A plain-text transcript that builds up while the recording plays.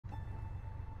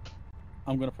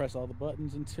I'm gonna press all the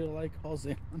buttons until I call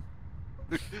Xenon.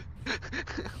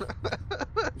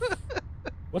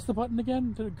 What's the button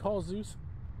again to call Zeus?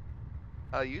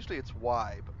 Usually it's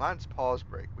Y, but mine's pause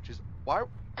break, which is why.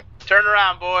 Turn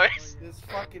around, boys. This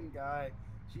fucking guy.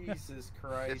 Jesus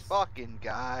Christ. This fucking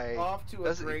guy. Off to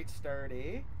a great start,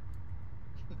 eh?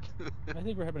 I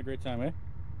think we're having a great time, eh?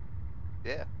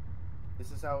 Yeah.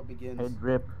 This is how it begins. Hey,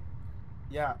 Drip.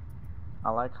 Yeah. I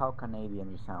like how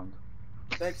Canadian you sound.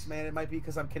 Thanks, man. It might be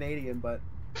because I'm Canadian, but...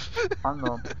 I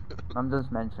know. I'm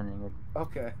just mentioning it.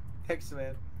 Okay. Thanks,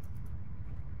 man.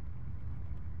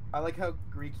 I like how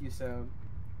Greek you sound.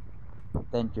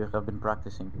 Thank you. I've been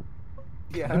practicing.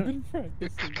 Yeah. I've been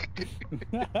practicing.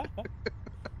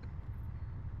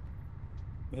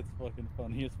 That's fucking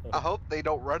funny as fuck. I hope they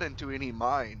don't run into any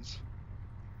mines.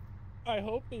 I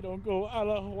hope they don't go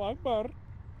Allahu Akbar.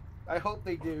 I hope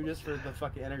they do, just for the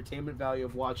fucking entertainment value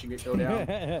of watching it go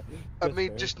down. I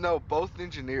mean, just know both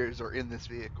engineers are in this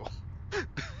vehicle.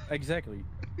 Exactly.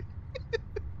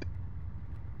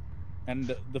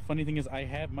 And the funny thing is, I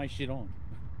have my shit on.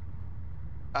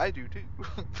 I do too,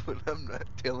 but I'm not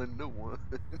telling no one.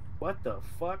 What the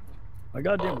fuck? My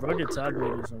goddamn rugged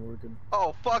tablet isn't working.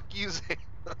 Oh, fuck you, Zane.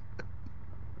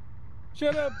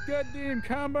 Shut up, goddamn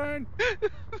combine!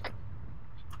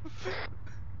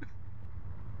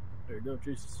 There you go,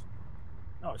 Jesus.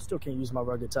 No, I still can't use my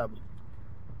rugged tablet.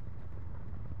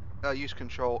 Use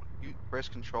control. You press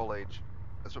Control H.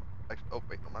 That's what. Oh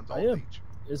wait, no, mine's I Alt am. H.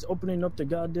 It's opening up the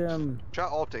goddamn... Try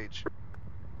Alt H.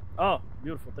 Oh,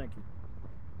 beautiful, thank you.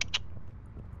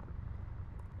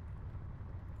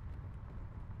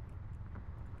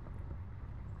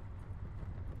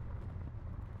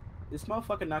 This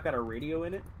motherfucker not got a radio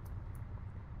in it?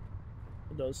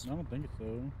 It does. I don't think so.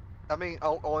 I mean,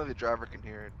 only the driver can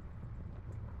hear it.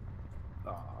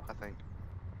 Aw. I think.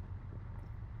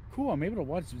 Cool, I'm able to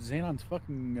watch Xenon's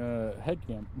fucking head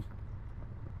cam.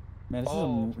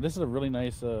 Man, this is a really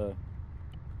nice view.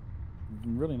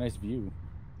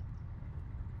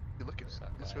 You look at this.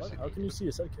 How can you see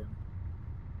his head cam?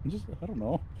 I don't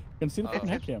know. I can see the fucking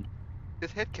head cam.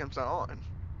 His head cam's not on.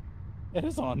 It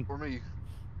is on. For me.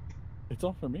 It's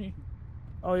on for me.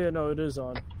 Oh yeah, no, it is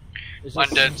on. It's When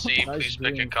just Dead Sea, nice please pick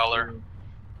a green color. screen.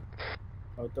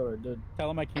 Oh, I thought I did.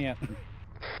 Tell him I can't.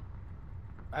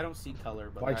 I don't see color,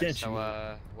 but Why can't you?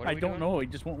 What I don't know. He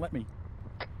just won't let me.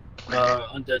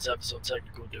 Undead's having some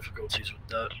technical difficulties with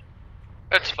that.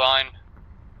 It's fine.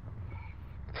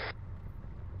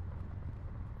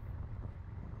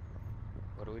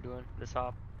 What are we doing? This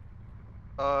hop?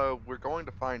 We're going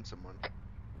to find someone.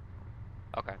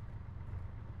 Okay.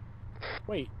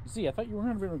 Wait, Z, I thought you were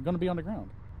going to be on the ground.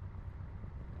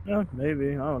 Yeah,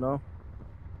 maybe. I don't know.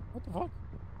 What the fuck?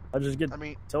 I just get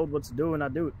told what to do and I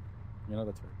do it. You know,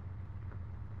 that's right.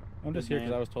 I'm just here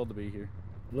because I was told to be here.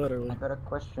 Literally. I got a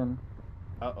question.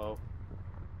 Uh-oh.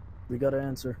 We got to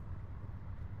answer.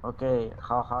 Okay,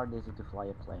 how hard is it to fly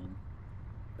a plane?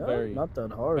 Very. Not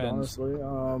that hard, Depends. honestly.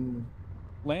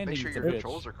 Landing. Make sure your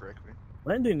controls are correct, man.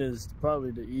 Landing is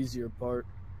probably the easier part,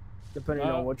 depending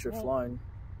on what you're flying.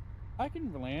 I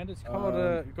can land. It's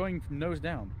called going from nose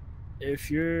down.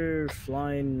 If you're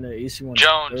flying the AC-130...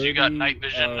 Jones, you got night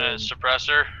vision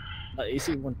suppressor?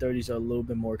 AC-130s are a little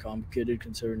bit more complicated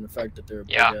considering the fact that they're a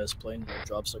Yeah. big-ass plane that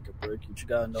drops like a brick. You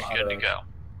gotta know how Good to... to go.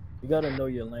 You gotta know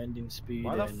your landing speed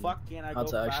Why the and fuck can't I how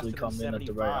go to actually faster than come in at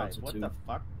the right 75? altitude. What the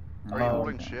fuck? Are you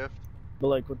holding shift? But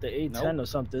like with the A10 or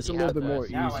something, it's a little bit more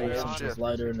Now I easier am. since it's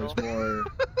lighter and there's more...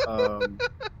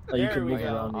 like you can move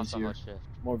around easier.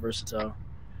 More versatile.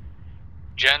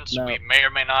 Gents, Now- we may or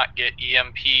may not get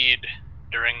EMP'd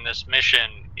during this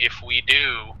mission. If we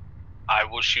do, I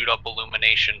will shoot up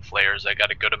illumination flares. I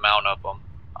got a good amount of them.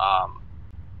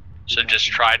 So just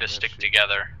try to stick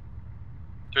together.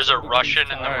 There's a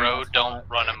Russian in the road, don't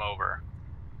run him over.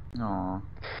 No.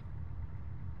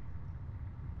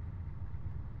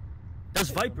 That's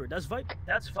Viper. That's Viper.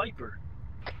 That's Viper.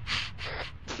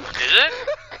 Is it? Yes,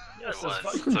 It that's was.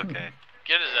 Viper. It's okay.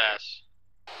 Get his ass.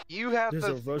 You have There's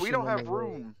a Russian we don't on have the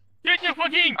road. room. Get your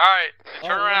fucking. All right,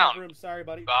 turn around. Room. Sorry,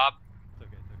 buddy. Bob, It's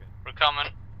okay, it's okay. we're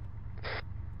coming.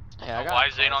 Hey, I got Why a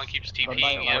Xenon question. keeps Are TPing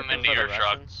we him looking into for your the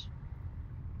truck. Russians?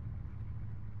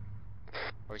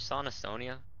 Are we still in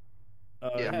Estonia?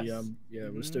 Yes. Yeah,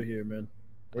 we're still here, man.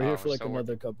 We're Oh, here for we're like still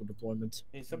another couple deployments.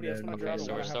 Hey, somebody else wanna Okay, drive Okay, or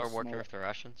so we're wanna still have a working smoke? with the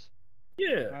Russians?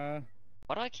 Yeah,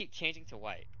 Why do I keep changing to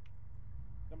white?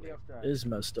 Somebody else drive. it's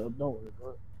messed up. Don't worry about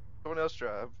it. Someone else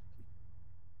drive.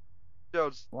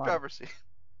 Jones, Why? driver's seat.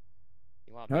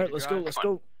 You want me All right, to let's drive? go. Let's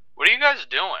go. What are you guys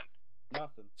doing?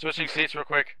 Nothing. Switching seats real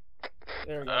quick.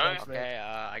 There we go. Alright. Thanks, man. Okay,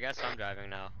 I guess I'm driving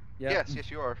now. Yeah. Yes,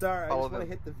 you are. Sorry, I Follow just want to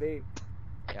them. hit the vape.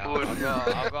 Yeah, Good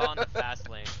I'll go on the fast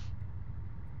lane.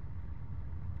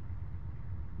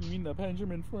 You mean the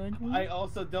Benjamin Franklin? I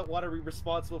also don't want to be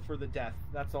responsible for the death.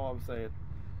 That's all I'm saying.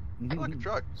 I like a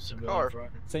truck. Civilian Car. Friday.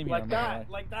 Same here. Like I'm not that,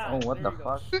 like that. Oh, what There the you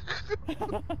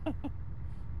go.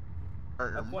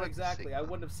 fuck? What exactly? I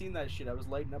wouldn't have seen that shit. I was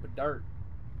lighting up a dart.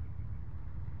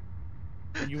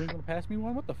 gonna... You ain't gonna pass me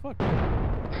one? What the fuck? I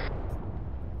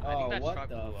Oh, think that what truck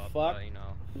the blew up, fuck? but, you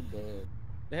know. He dead.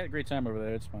 They had a great time over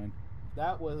there. It's fine.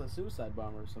 That was a suicide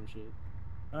bomber or some shit.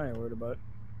 I ain't worried about it.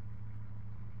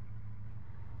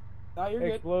 No, you're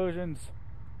good. Explosions.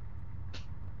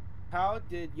 How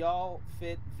did y'all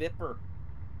fit Vipper?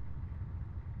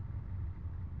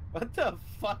 What the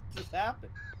fuck just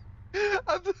happened?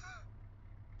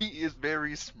 He is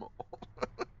very small.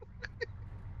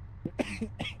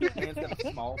 Man's got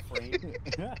a small frame.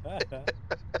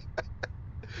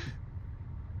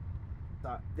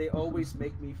 They always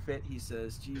make me fit, he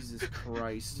says. Jesus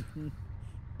Christ.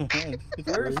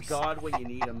 Where's God when you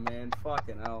need him, man?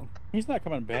 Fucking hell. He's not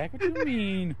coming back. What do you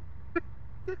mean?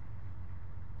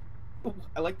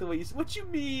 I like the way you say, what you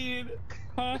mean?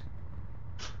 Huh?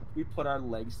 We put our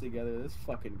legs together, this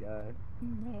fucking guy.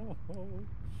 No.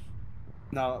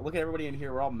 No, look at everybody in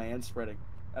here, we're all man spreading.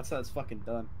 That's how it's fucking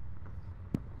done.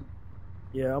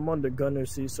 Yeah, I'm on the gunner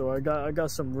seat, so I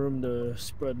got some room to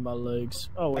spread my legs.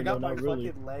 Oh, I wait, got no, my not really.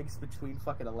 fucking legs between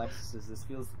fucking Alexis's. This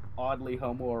feels oddly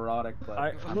homoerotic,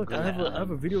 but Look, I have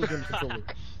a video game controller.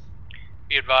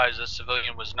 Be advised, this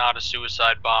civilian was not a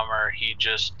suicide bomber. He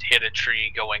just hit a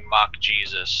tree going mock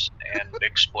Jesus and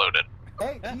exploded.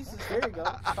 hey, Jesus, there you go.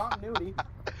 Continuity.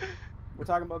 We're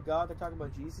talking about God, they're talking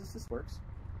about Jesus. This works.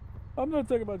 I'm not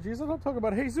talking about Jesus. I'm talking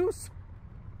about Jesus.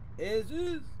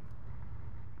 Jesus.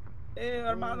 Hey,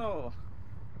 hermano.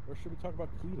 Or should we talk about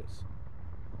Cletus?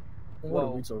 What are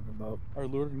Whoa. we talking about? Our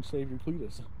Lord and Savior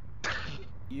Cletus.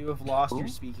 You have lost your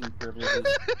speaking privileges.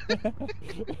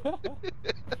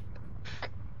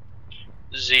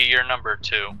 Z, you're number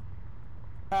 2.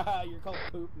 You're called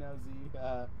poop now, Z.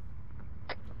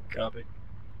 Copy.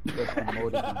 Get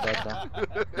promoted to beta.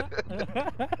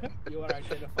 You are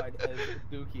identified as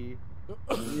Dookie.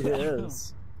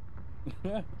 Yes.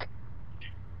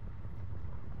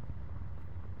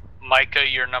 Micah,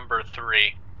 you're number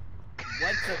 3.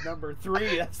 What's at number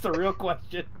 3? That's the real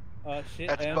question. Shit.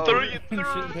 That's and both. shit and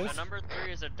The piss. number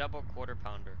 3 is a double quarter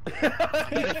pounder.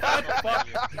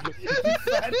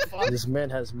 This man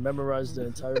has memorized the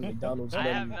entire McDonald's I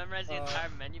have menu. memorized the entire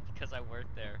menu because I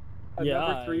worked there.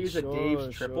 Number 3 is a sure,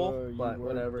 Dave's triple, sure, you but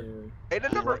worked whatever. there. Hey, the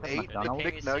number work at 8, McDonald's?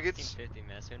 McNuggets. $16.50,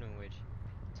 man. So anyway,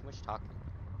 too much talking.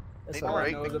 That's Hey, all All I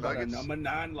right, know is about a McNuggets. number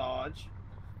 9 lodge.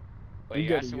 Wait, You you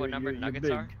get asked it, me what you're- number you're nuggets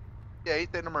big. are? Yeah,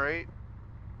 ain't that number 8?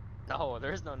 No,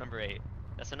 there is no number 8.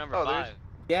 That's a number Oh, there's- 5.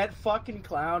 Get fucking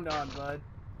clowned on, bud.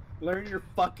 Learn your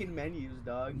fucking menus,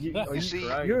 dog. You, Jesus are you, see,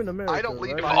 Christ. you're in America, I don't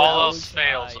leave right? my If all house. else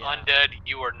fails, yeah. Undead,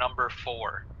 you are number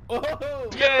 4. Oh,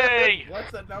 Yay!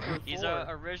 What's at number 4? He's a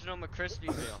original McCrispy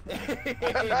meal.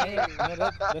 No,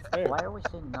 that's fair. Why are we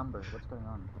saying numbers? What's going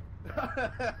on?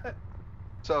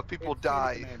 So if people It's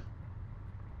die, Phoenix Man.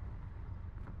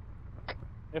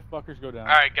 If fuckers go down.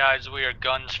 Alright, guys, we are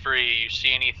guns free. You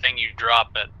see anything, you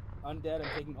drop it. Undead, I'm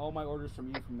taking all my orders from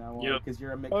you from now on Yep. because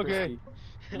you're a Okay.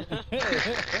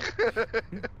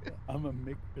 McCrispy. I'm a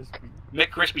McCrispy.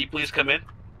 McCrispy, please come in.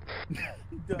 I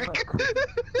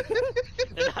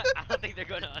don't think they're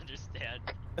going to understand.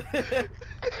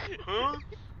 Huh?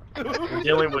 We're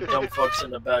dealing with dumb fucks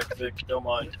in the back, Vic. Don't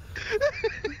mind.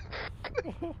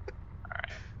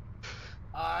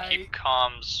 Keep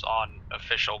comms on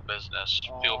official business.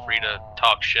 Feel free to Aw.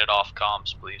 talk shit off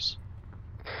comms, please.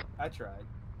 I tried.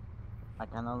 I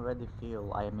can already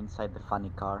feel I am inside the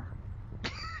funny car.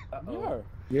 Uh-oh.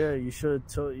 Yeah, you should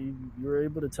tell. You were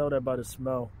able to tell that by the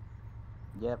smell.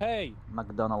 Yep, Hey,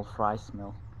 McDonald's fry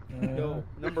smell. Yo,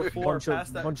 number 4, bunch pass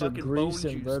of that bunch of fucking grease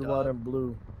bone and juice, red, dog. white, and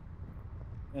blue.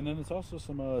 and then there's also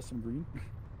some green.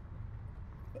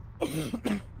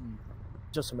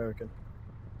 Just American.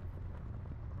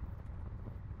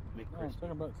 No, I was McCrispy.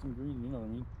 talking about some green. You know what I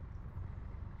mean?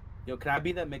 Yo, can I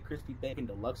be that McCrispy Bacon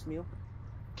Deluxe meal?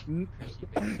 I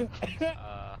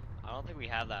don't think we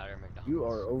have that at McDonald's. You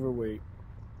are overweight.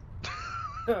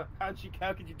 How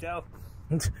could you tell?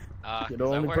 You're 'cause the I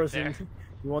only work person. there.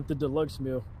 You want the deluxe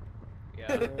meal.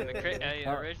 Yeah,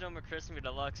 original McCrispy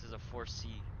Deluxe is a 4C.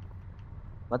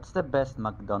 What's the best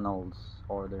McDonald's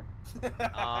order?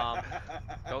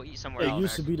 Go eat somewhere It else.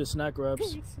 used to be the snack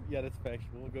wraps. Yeah, that's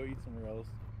factual. We'll go eat somewhere else.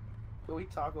 Go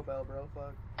eat Taco Bell, bro.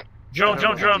 Fuck.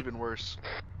 That's even worse.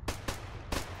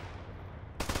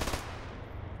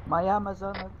 My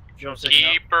Amazon Jump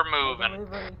Keep her moving.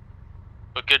 delivery.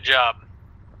 But good job.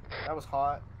 That was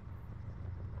hot.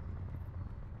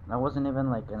 That wasn't even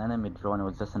like an enemy drone, it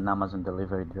was just an Amazon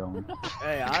delivery drone.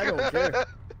 Hey, I don't care.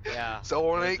 Yeah.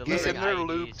 Someone They're ain't getting their delivering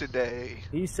loop IEDs. today.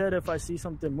 He said if I see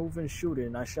something moving, shoot it,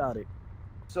 and I shot it.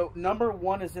 So number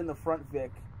 1 is in the front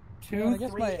Vic. 2, Man, I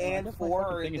guess 3, my- I and guess my 4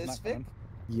 fucking are in thing is this not Vic. fun.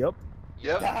 Yep.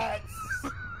 Yep.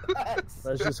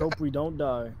 Let's just hope we don't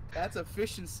die. That's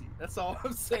efficiency. That's all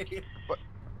I'm saying.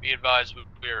 Be advised,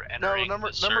 we're entering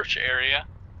the search area.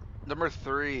 Number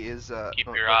 3 is Keep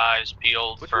your eyes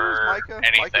peeled which one is for Micah?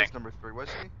 anything. Micah's number 3,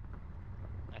 wasn't he?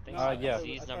 I think Yeah.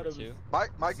 Z's I number thought it 2.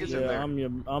 Mike is in Yeah, there.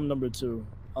 I'm number 2.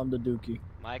 I'm the Dookie.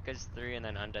 Micah's 3 and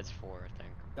then Undead's 4, I think.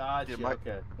 Gotcha. Yeah, Mike-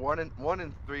 Okay. 1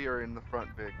 and 3 are in the front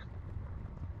Vic.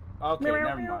 Okay,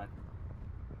 never mind.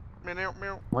 Meow,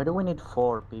 meow. Why do we need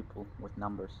 4 people with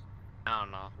numbers? I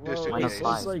don't know. Just in Well, case.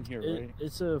 it's like Here, it, right?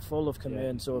 it's a fall of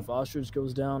command. So if Ostrich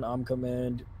goes down, I'm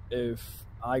command. If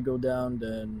I go down,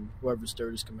 then whoever's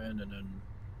third is command, and then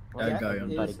that guy.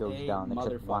 Everybody is goes a down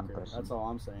except one motherfucker. person. That's all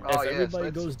I'm saying. Oh, If yes, everybody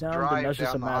let's goes down, drive then that's just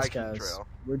a down the mass hiking cast. trail.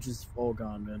 We're just all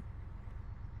gone, man.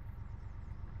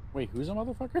 Wait, who's a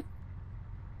motherfucker?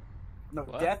 No,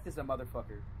 What? Death is a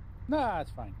motherfucker. Nah, it's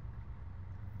fine.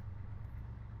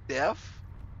 Deaf?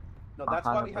 No, that's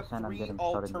why we have 100% I'm 3 getting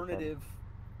shot in the head. alternative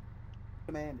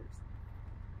commanders.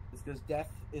 It's because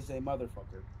Death is a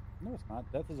motherfucker. No, it's not.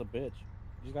 Death is a bitch.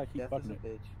 You just gotta keep Death is fucking a it.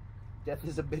 bitch. Death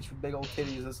is a bitch with big old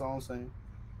titties. That's all I'm saying.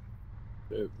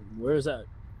 Where's that?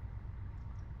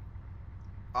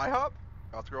 IHOP?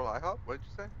 Goth Girl IHOP? What did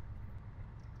you say?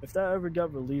 If that ever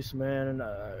got released, man,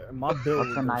 my bill What's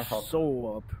would an go IHOP?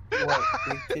 so up. What?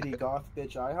 Big titty goth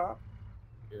bitch IHOP?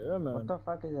 Yeah, What man. the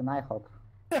fuck is an IHOP?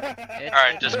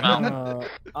 Alright, dismount.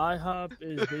 IHOP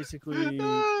is basically. You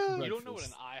don't know what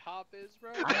an IHOP is,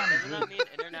 bro? Doesn't that mean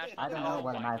international? I don't know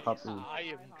what an IHOP is. I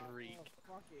am Greek.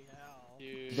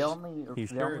 Dude. The only, He's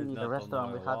the sure only enough the will restaurant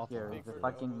know we a have waffle here is the maker.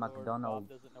 fucking McDonald's.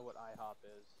 doesn't know what IHOP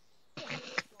is.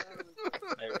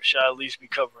 Hey, we should at least be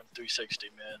covering 360,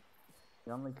 man.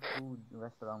 The only food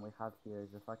restaurant we have here is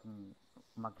the fucking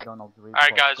McDonald's.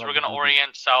 Alright, guys, we're gonna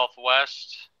orient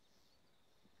southwest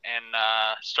and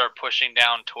start pushing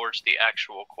down towards the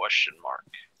actual question mark.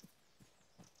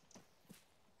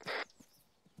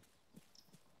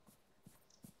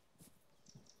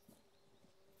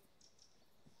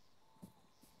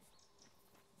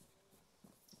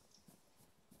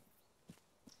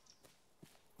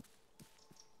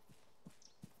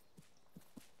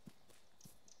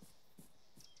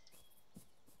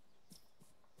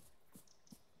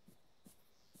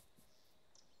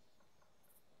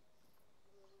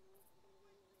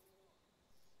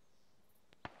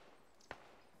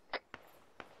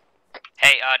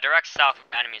 Hey, direct south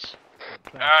enemies.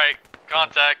 Alright,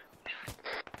 contact.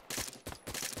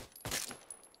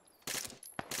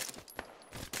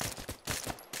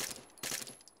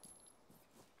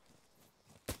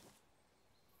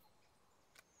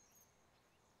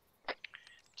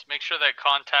 Let's make sure that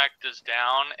contact is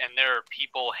down and there are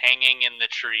people hanging in the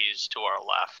trees to our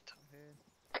left.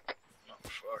 Oh,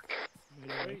 fuck.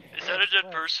 Is that a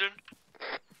dead person?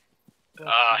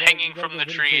 Hanging from the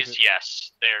trees,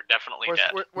 yes. They're definitely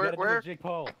dead. Where? Jake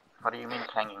Paul. What do you mean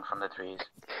hanging from the trees?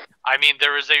 I mean,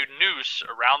 there is a noose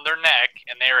around their neck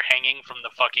and they are hanging from the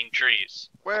fucking trees.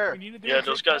 Where? We need to do Yeah, a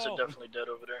those Jake guys Paul. are definitely dead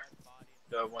over there.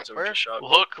 The ones that Where? were just shot.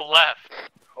 Look left.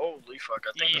 Holy fuck,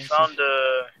 I think we East. found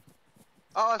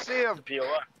Oh, I see him. the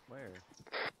POI. Where?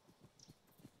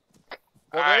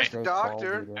 Well, Alright. there's the Jake Paul,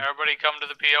 doctor. dude. Everybody come to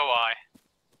the POI.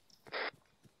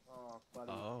 Oh,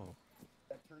 buddy. Oh.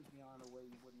 That turns me on in a way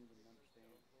you wouldn't even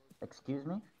understand. Excuse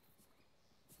me?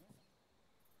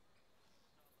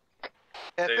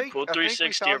 I They think, pull I think we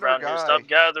 360 found our around here. guy. Stop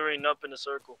gathering up in a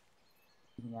circle.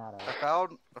 Pinata.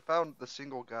 I found the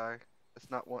single guy. It's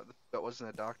not one that wasn't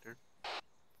a doctor.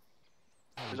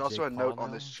 There's also a note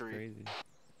on this tree.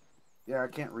 Yeah, I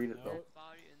can't read it though.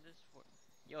 Body in this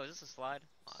Yo, is this a slide?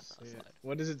 Oh, it's not a slide.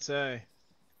 What does it say?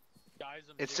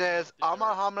 It says, I'm a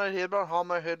Hamad Hidra,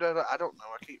 Hamad Hidra. I don't know.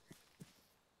 I keep.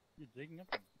 You're digging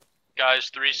up. Guys,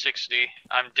 360.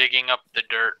 I'm digging up the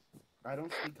dirt. I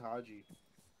don't speak Haji.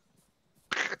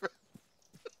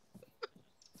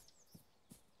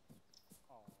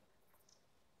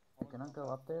 Can I go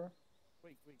up there?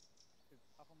 Wait.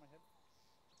 Hop on my head.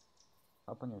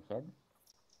 Up on your head?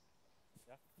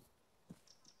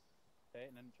 Okay,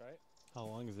 and then try it. How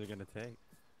long is it gonna take?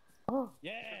 Oh!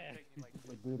 Yeah!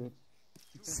 We did it.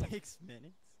 6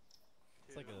 minutes?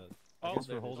 It's like a. Oh, I guess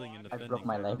we're holding and I defending. broke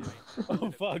my leg.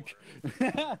 Oh, fuck.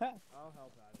 I'll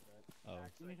help out a bit. Oh.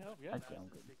 You need help? Yeah. Okay,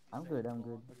 I'm good. I'm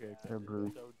good. Okay. They're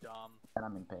bruised, So dumb. and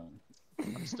I'm in pain.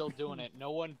 I'm still doing it.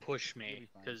 No one push me,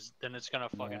 because then it's gonna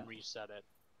fucking Yeah. reset it.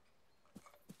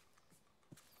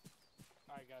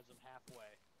 Alright, guys, I'm halfway.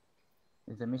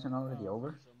 Is the mission already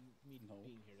over? So me being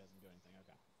here doesn't do anything.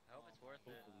 Okay. I hope it's worth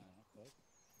it.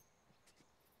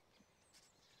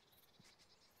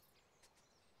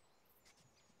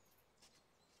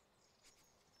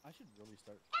 I should really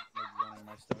start like running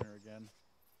my stoner again.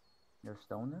 Your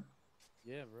stoner?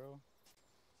 Yeah, bro.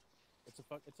 It's a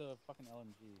fucking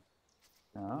LMG.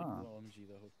 Ah. Really cool LMG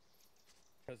though.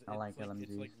 Because I like LMGs.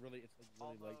 It's like really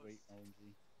lightweight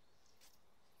LMG.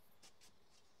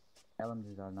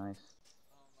 LMGs are nice.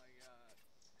 Oh my god.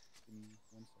 Give me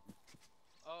 1 second.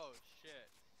 Oh shit.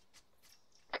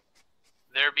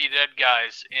 There be dead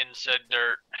guys in said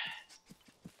dirt.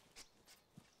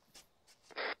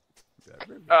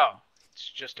 Oh, it's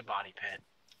just a body pit.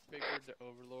 Big word to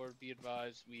Overlord, be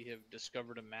advised, we have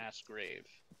discovered a mass grave.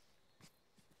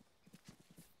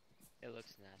 It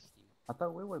looks nasty. I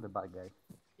thought we were the bad guys.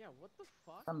 Yeah, what the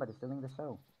fuck? Somebody's stealing the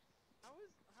show. How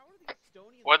are these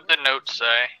Estonians? What'd the note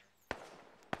say?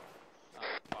 Oh,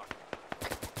 fuck.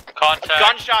 Contact.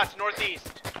 Gunshots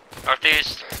northeast.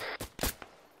 Northeast.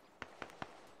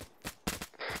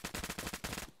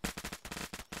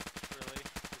 Really?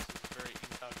 This is very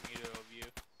incognito of you.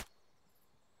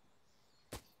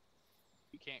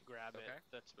 You can't grab it.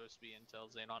 That's supposed to be intel,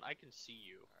 Xenon. I can see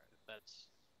you. That's...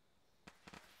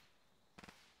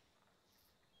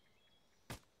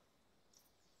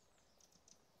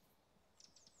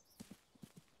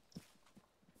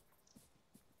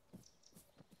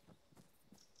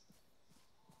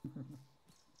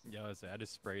 Yo, I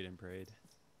just sprayed and prayed.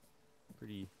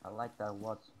 Pretty. I like that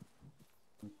watch.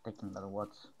 I'm taking that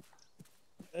watch.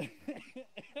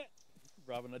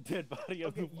 Robbing a dead body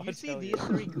of Okay, a you see these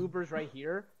three goobers right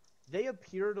here? They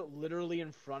appeared literally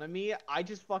in front of me. I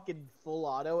just fucking full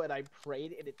auto and I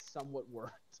prayed and it somewhat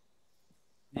worked.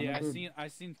 Yeah, I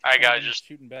seen. Alright guys, somebody just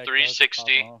shooting back.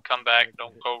 360. Come back.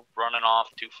 Don't go running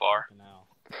off too far.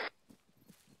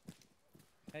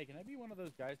 Hey, can I be one of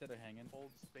those guys that are hanging?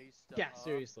 Hold space stuff. Yeah,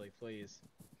 seriously, please.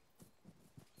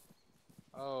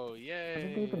 Oh, How yay.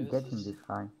 did they even get him this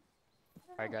high?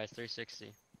 Alright guys,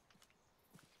 360.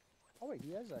 Oh wait,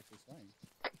 he is actually swaying.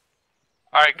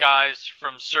 Alright guys,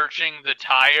 from searching the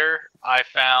tire, I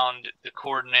found the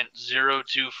coordinate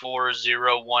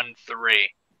 024013.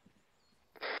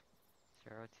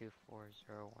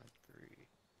 024013.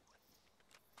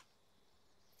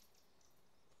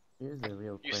 Here's the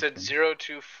real You question. said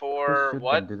 024 Shoot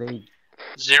what? them. Do they...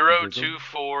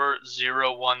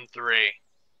 024013.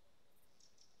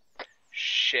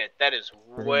 Shit, that is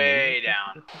way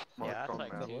down. Yeah, that's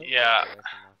like Yeah.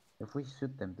 If we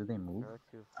shoot them, do they move?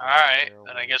 Alright,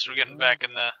 then I guess we're getting back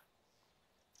in the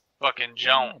fucking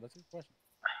jump. That's a good question.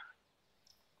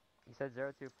 You said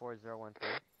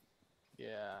 024013?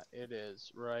 Yeah, it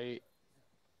is. Right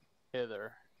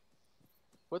hither.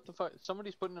 What the fuck?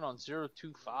 Somebody's putting it on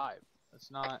 025.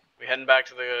 That's not... We heading back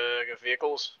to the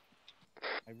vehicles?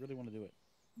 I really want to do it.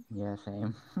 Yeah,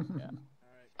 same. Yeah.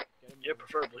 Yeah,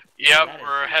 preferably. Yep,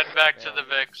 we're heading back to the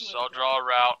VIX. I'll draw a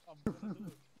route.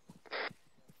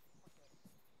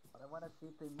 But I want to see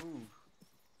if they move.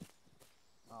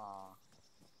 Aww.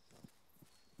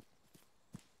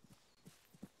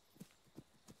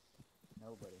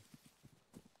 Nobody.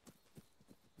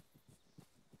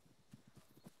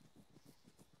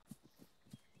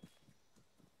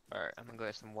 Alright, I'm gonna go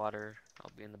get some water.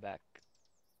 I'll be in the back.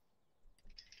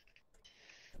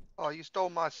 Oh, you stole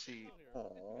my seat.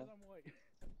 Aww.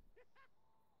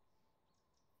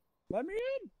 Let me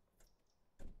in.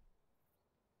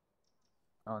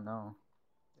 Oh no.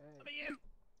 Let me in.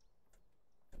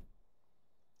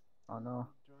 Oh no.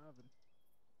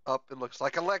 Up, it looks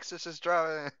like Alexis is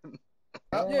driving.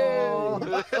 Yay!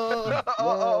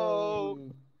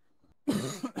 Uh-oh.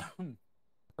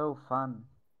 So fun.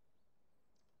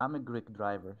 I'm a Greek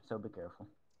driver, so be careful.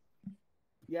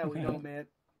 Yeah, we know, man.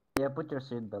 Yeah, put your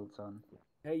seatbelts on.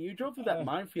 Hey, you drove through that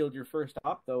minefield your first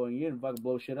stop, though, and you didn't fucking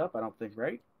blow shit up, I don't think,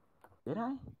 right? Did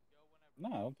I?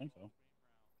 No, I don't think so.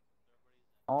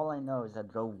 All I know is I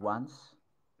drove once,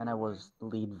 and I was the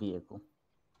lead vehicle.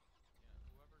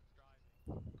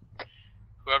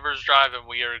 Whoever's driving,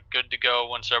 we are good to go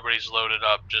once everybody's loaded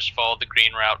up. Just follow the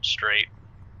green route straight.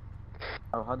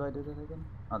 Oh, how do I do that again?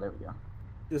 Oh, there we go.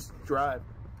 Just drive.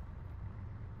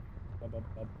 I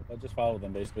just follow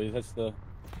them, basically. That's the...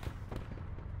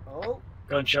 Oh.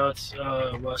 Gunshots,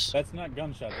 west. That's not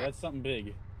gunshot. That's something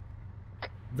big.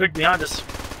 Vic behind us.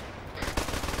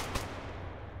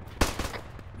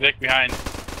 Vic behind.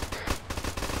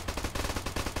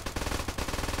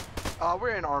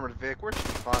 We're in Armored Vic. We're just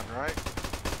fun, right?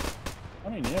 I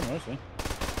mean, yeah, mostly.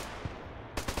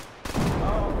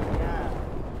 Oh, yeah.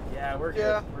 Yeah, we're good.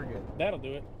 Yeah. We're good. That'll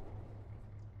do it.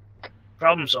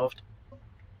 Problem solved.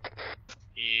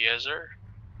 Yes, sir.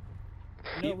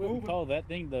 You know, we call that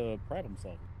thing the problem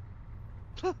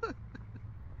solver.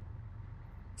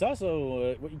 It's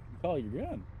also what you can call your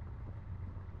gun.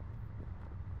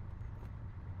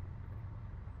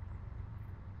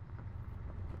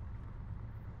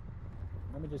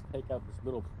 Let me just take out this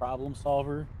little problem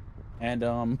solver, and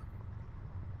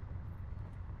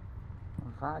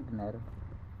Wagner.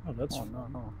 Oh, that's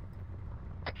no.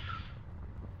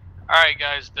 Alright,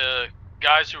 guys, the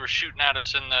guys who were shooting at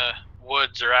us in the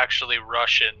woods are actually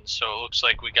Russian, so it looks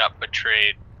like we got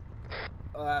betrayed.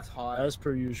 Oh, that's hot. as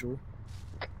per usual.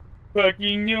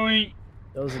 fucking yoink.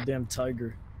 That was a damn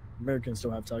tiger. Americans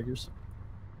don't have tigers.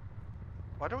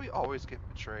 Why do we always get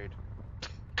betrayed?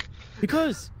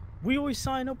 Because we always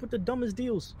sign up with the dumbest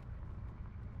deals.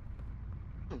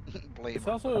 Blame It's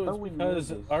her. also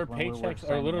because our paychecks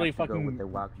are literally fucking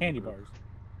candy bars.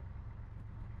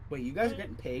 Wait, you guys are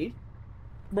getting paid?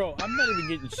 Bro, I'm not even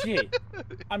getting shit.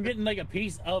 I'm getting like a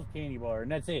piece of candy bar,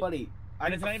 and that's it. Buddy,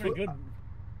 And it's not even a good.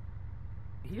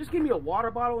 He just gave me a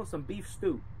water bottle and some beef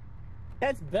stew.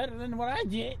 That's better than what I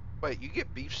get. Wait, you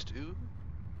get beef stew?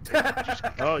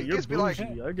 Oh, He you're gives me like,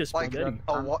 bougie. I get like spaghetti.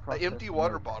 an empty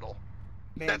water bottle.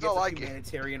 Man That's gets all a I get.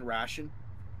 humanitarian ration.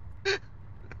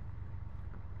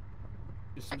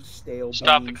 Just some stale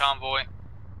Stop the beans. convoy.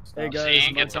 Hey guys,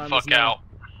 See, my get the time fuck is now. out.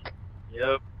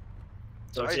 Yep.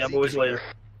 Talk to Bye, you Z. boys later.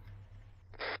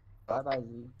 Bye bye,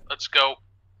 Z. Let's go.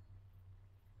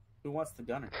 Who wants the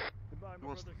gunner? Who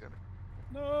wants the gunner?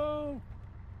 No,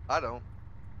 I don't.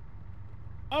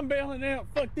 I'm bailing out.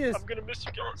 Fuck this. I'm gonna miss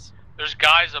you guys. There's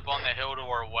guys up on the hill to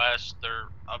our west. They're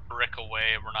a brick away.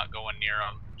 We're not going near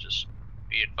them. Just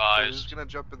be So who's advised. gonna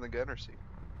jump in the gunner seat?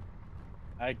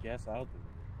 I guess I'll do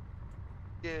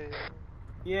it.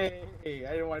 Yeah. Yay!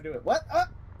 I didn't want to do it. What?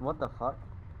 What the fuck?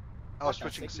 I was What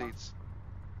the switching Sigma? seats.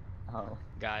 Oh.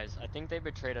 Guys, I think they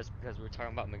betrayed us because we were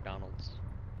talking about McDonald's.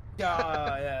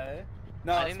 Yeah.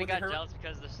 No, I it's think they when got heard, jealous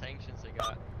because of the sanctions they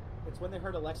got. it's when they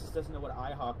heard Alexis doesn't know what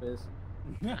IHOP is.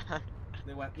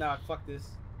 They went, nah, fuck this.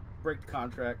 Break the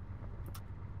contract.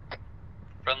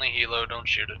 Friendly helo, don't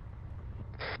shoot it.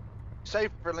 Say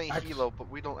friendly I- helo, but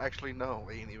we don't actually know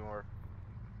anymore.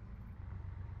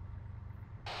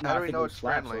 No, How I do we think know it it's was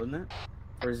Slaps, friendly? wasn't it?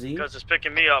 For Z? Because it's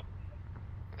picking me up.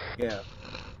 Yeah.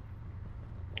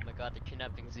 Oh my god, they're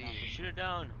kidnapping Z. Shoot it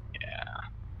down.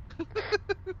 Yeah.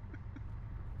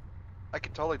 I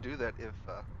could totally do that if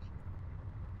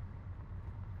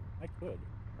I could.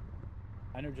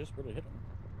 I know just where to hit him.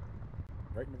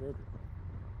 Right in the rotary.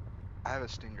 I have a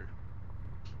stinger.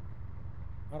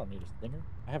 I don't need a stinger.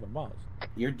 I have a Moz.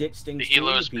 Your dick stings The too,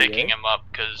 helo's PA. picking him up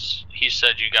because he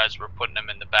said you guys were putting him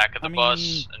in the back of the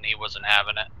bus and he wasn't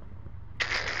having it.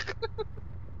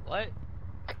 What?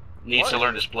 Needs to What?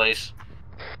 learn his place.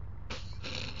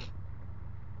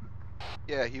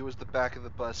 Yeah, he was the back of the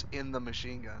bus in the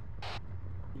machine gun.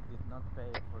 He did not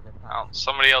pay for the Oh, taxi.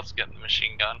 somebody else getting the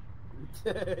machine gun.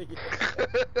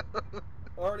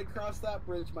 Already crossed that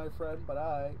bridge, my friend, but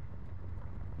I.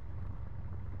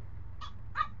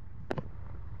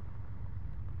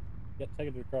 Yeah,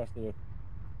 take it across the.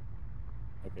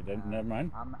 Okay, then, never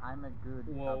mind. I'm a good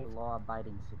Whoa.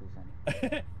 law-abiding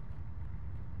citizen.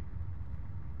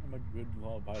 I'm a good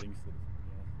law-abiding citizen.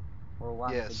 Or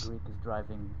once Yes. a Greek is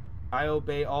driving. I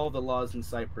obey all the laws in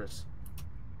Cyprus.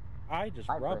 I just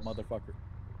robbed Cyprus. motherfucker.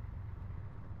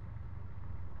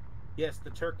 Yes, the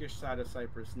Turkish side of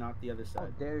Cyprus, not the other How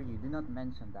side. dare you? Do not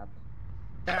mention that.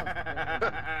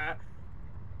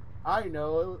 I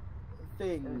know There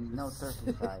is things. no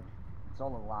Turkish side. It's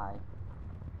all a lie.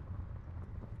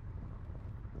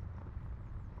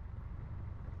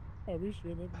 Are we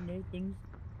sure that no things?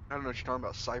 I don't know what you're talking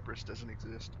about. Cyprus doesn't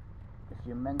exist. If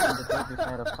you mention the Turkish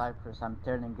side of Cyprus, I'm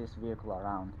turning this vehicle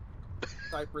around.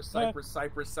 Cyprus, Cyprus,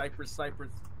 Cyprus, Cyprus,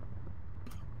 Cyprus.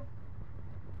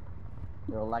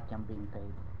 You're lucky I'm being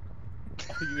paid.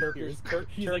 Turkish,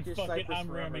 He's like, Turkish fuck it, Cyprus I'm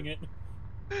forever. ramming it.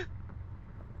 He's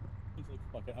like,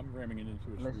 fuck it, I'm ramming it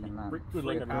into a Listen, street. man. Good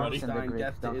luck, the everybody. Greeks and the Palestine, Greeks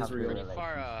death to don't have Israel. good Pretty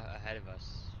far relations. ahead of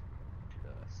us.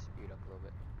 Should speed up a little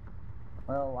bit.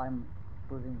 Well, I'm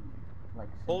putting like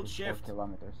Hold 74 shift.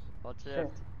 kilometers. Hold Shift.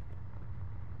 shift.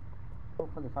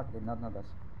 Hopefully, fuck, did not know this.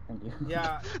 Thank you.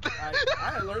 Yeah,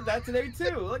 I learned that today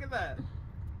too. Look at that.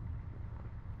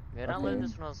 Man, I Okay. learned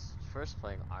this when I was first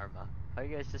playing Arma. How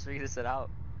you guys just figured this out?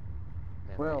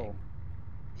 Man, Well,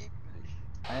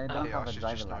 I don't Yeah, have a Josh is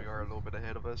driver just know you're a license. little bit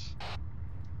ahead of us.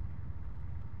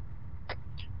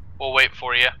 We'll wait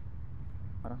for you.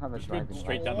 I don't have a Just go driving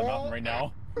straight down the mountain right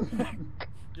now.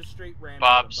 Just straight ran.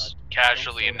 Bob's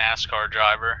casually a NASCAR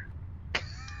driver.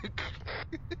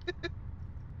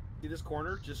 See this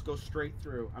corner? Just go straight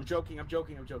through. I'm joking. I'm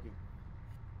joking. I'm joking.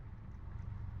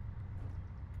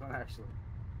 Not actually.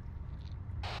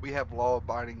 We have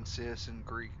law-abiding citizen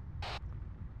Greek.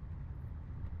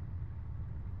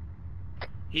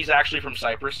 He's actually from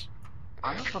Cyprus.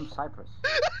 I'm not from Cyprus.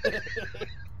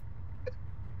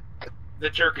 The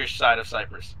Turkish side of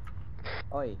Cyprus.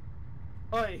 Oi.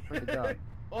 Oi. Pretty good.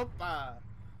 Opa.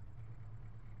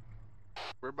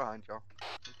 We're behind y'all.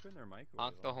 Who's putting their mic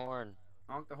Honk the horn.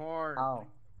 Honk the horn. Oh.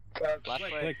 Left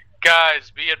Wait. way.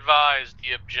 Guys, be advised,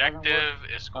 the objective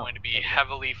is going to be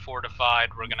heavily fortified.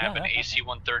 We're going to have an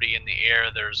AC-130 in the air.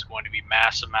 There's going to be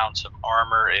mass amounts of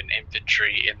armor and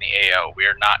infantry in the AO. We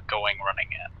are not going running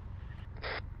in.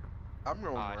 I'm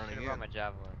going I should running have in. brought my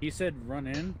javelin. He said run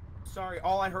in. Sorry,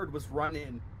 all I heard was run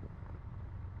in.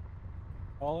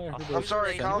 All I heard I'm was sorry,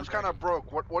 send Column's it. kind of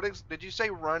broke. What is? Did you say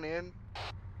run in?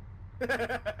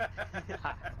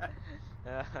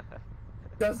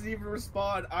 Doesn't even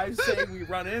respond. I'm saying we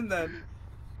run in then.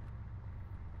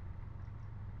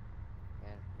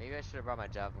 Man, maybe I should have brought my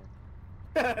javelin.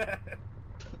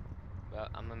 Well,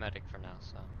 I'm a medic for now,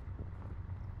 so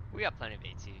we got plenty of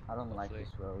AT. I don't like hopefully.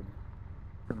 this road.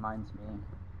 Reminds me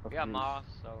of We got Greece. Moss,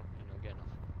 so good enough.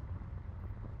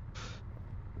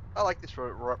 I like this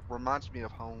road. Reminds me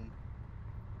of home.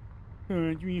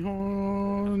 Take me The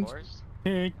home. forest?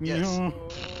 Take me Yes. home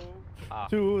Ah.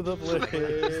 to the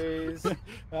place.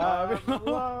 I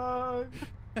belong.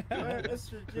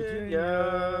 West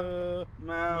Virginia,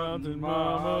 Mountain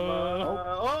Mama.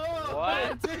 Oh,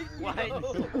 What? take me What?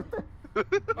 home.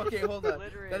 Okay, hold on.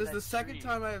 Literally That is that the second tree.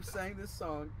 time I have sang this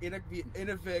song in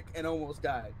a Vic and almost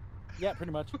died. Yeah,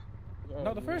 pretty much. Yeah,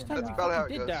 No, the you first didn't time we die. about how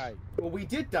fucking it did goes. die. Well, we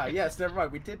did die. Yes, never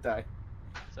mind. We did die.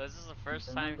 So is this the first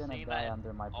You're time not gonna seeing die that?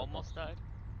 under my Almost protection.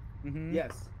 died? Mm-hmm.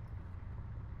 Yes.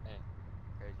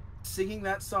 Crazy. Singing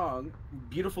that song,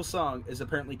 beautiful song, is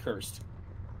apparently cursed.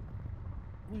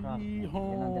 Trust me, We you're not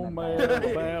home, gonna die.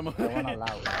 Alabama. I won't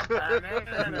allow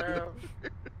it.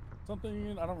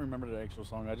 Something, I don't remember the actual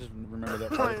song. I just remember that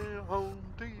part. Flying home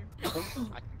to you. I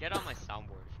can get on my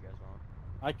soundboard if you guys want.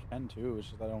 I can too. It's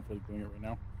just I don't feel like doing it right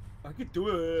now. I could do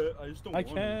it. I just don't I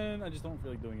want can. I just don't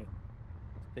feel like doing it.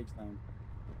 It takes time.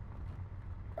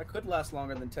 I could last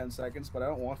longer than 10 seconds, but I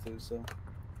don't want to, so.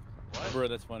 What? Bro,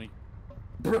 that's funny.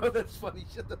 Bro, that's funny.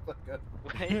 Shut the fuck up.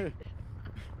 Wait.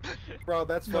 Bro,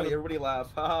 that's funny. No. Everybody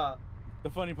laugh. Haha. The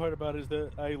funny part about it is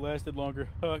that I lasted longer.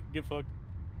 Get fucked.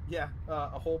 Yeah, a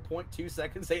whole 0.2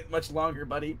 seconds ain't much longer,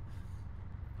 buddy.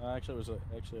 Actually, it was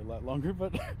actually a lot longer,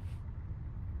 but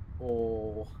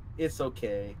Oh, it's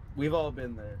okay. We've all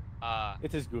been there.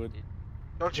 it is good.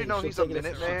 Don't you Hey, know she'll he's a take it as-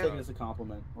 minute she'll take it man? as a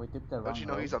compliment. We took the wrong Don't you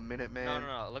know road. he's a minute man? No,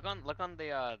 no, no. Look on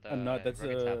the No, that's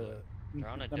rugged tablet. They're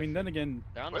on a I mean, then again,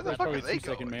 They're on Where the the that's fuck red are probably they 2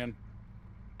 second going? man.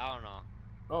 I don't know.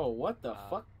 Oh, what the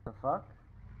fuck? The fuck?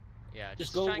 Yeah,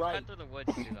 Just just go try and right. cut through the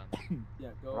woods to them. Yeah,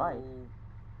 go. Right.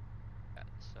 Yeah,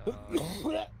 so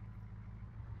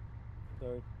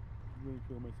Sorry. Really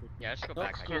feel myself. yeah, just go Oh, back.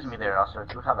 I Excuse guess. me there, officer.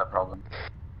 Do you have a problem?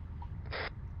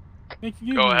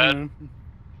 Excuse Go me, ahead. man.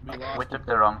 We We lost. took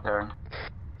the wrong turn.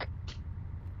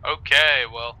 Okay,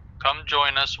 well, come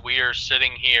join us. We are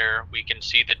sitting here. We can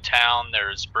see the town.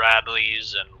 There's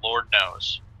Bradley's and Lord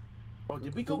knows. Oh,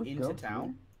 did we go Did we into go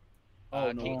town?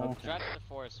 Oh, no. Keep, no. Okay. drive to the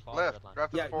forest. Follow Left, the red line.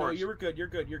 drive to Yeah, the no, forest. you were good. You're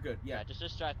good. You're good. Yeah, Yeah.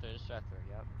 just drive through. Just drive through.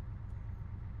 Yep.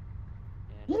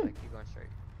 Yeah, just Yeah. like, keep going straight.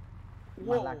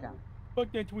 Whoa. Malaka.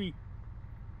 Fuck that tweet.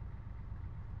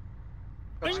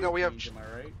 Don't you know we have? Am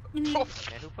I right?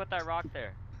 Man, who put that rock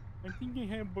there? I think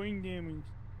I have brain damage.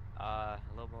 A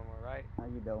little bit more right. No,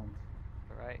 you don't.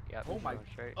 Right. Yep. Oh keep my- going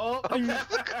straight. Oh.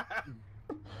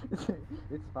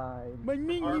 It's fine. My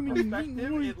ming Our ming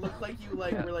perspective, it looked like you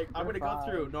like were like, I'm gonna go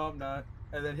through. No, I'm not.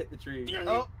 And then hit the tree.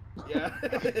 Oh, yeah. Who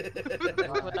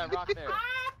put that rock there?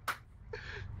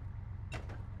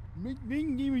 My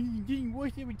ming damage is getting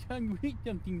worse every time you hit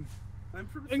something. I'm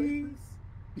from Ding.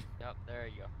 Cyprus. Yep. There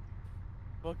you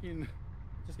go. Fucking, it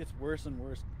just gets worse and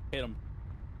worse. Hit him.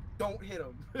 Don't hit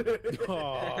him.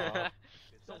 Aw.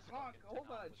 So fuck, hold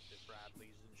on.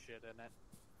 Bradley's and shit in it.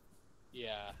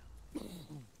 Yeah.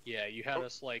 Yeah, you had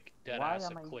us like dead Why ass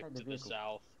am a I click inside to the the vehicle?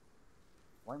 south.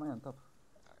 Why am I on top?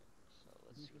 So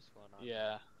let's see what's going on.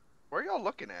 Yeah. Where are y'all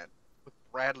looking at? With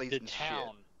Bradley's The and town.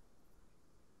 shit.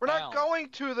 We're not Town. going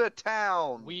to the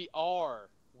town. We are.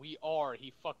 We are.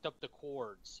 He fucked up the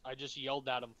chords. I just yelled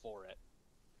at him for it.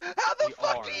 How the we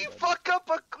fuck are, do you buddy. fuck up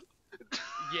a?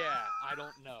 Yeah, I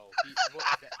don't know.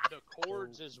 The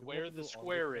towards is where the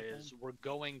square is. We're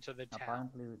going to the town.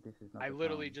 Apparently, this is not I the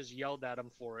literally town. just yelled at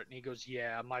him for it, and he goes,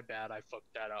 "Yeah, my bad, I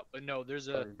fucked that up." But no, there's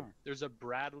a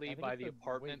Bradley by the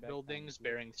apartment buildings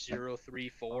bearing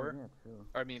 034. Oh, yeah, true.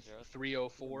 Or I mean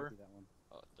 304.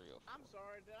 Oh, 304. I'm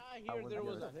sorry, did I How hear was there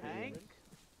your was a experience?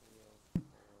 tank?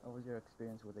 What was your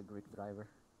experience with a Greek driver?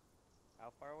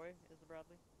 How far away is the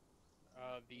Bradley?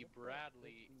 The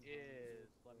Bradley is,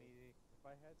 let me,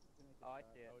 Oh, I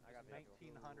see it. I got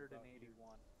visual.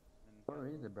 1981. Where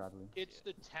is it, Bradley? It's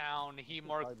the town. He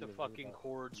marked the fucking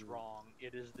chords wrong.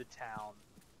 It is the town.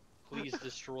 Please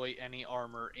destroy any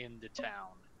armor in the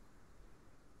town.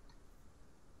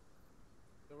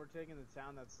 So we're taking the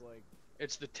town that's like...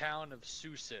 It's the town of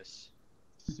Susis.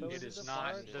 It is the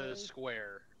not far the place?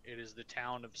 square. It is the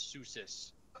town of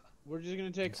Susis. We're just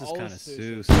gonna take This is all kind of of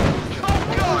Susan. Seuss.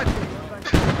 Oh God!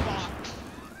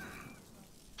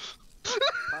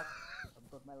 Fuck, I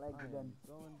broke my leg again.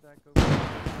 Going back over.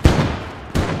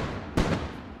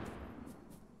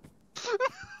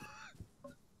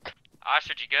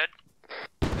 Ostrich, you good?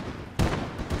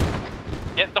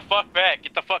 Get the fuck back.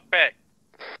 Get the fuck back.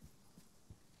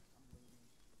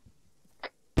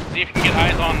 See if you can get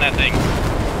eyes on that thing.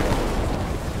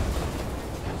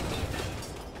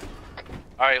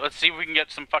 Alright, let's see if we can get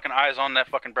some fucking eyes on that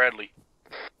fucking Bradley.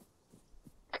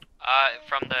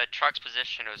 From the truck's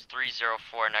position, it was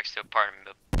 304 next to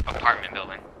apartment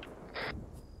building.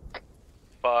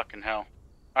 Fucking hell.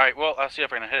 Alright, well, I'll see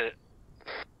if I can hit it.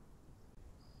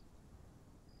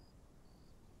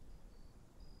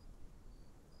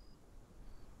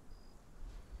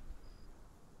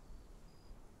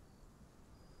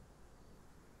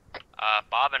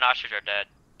 Bob and Ostrich are dead.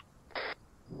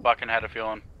 Fucking had a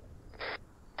feeling.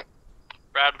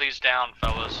 Bradley's down,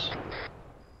 fellas.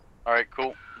 Alright,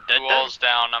 cool. Dead wall's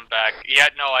down, I'm back. Yeah,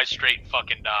 no, I straight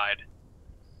fucking died.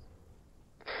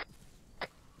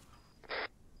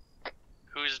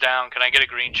 Who's down? Can I get a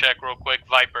green check real quick?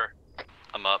 Viper.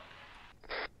 I'm up.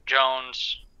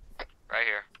 Jones. Right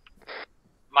here.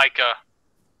 Micah.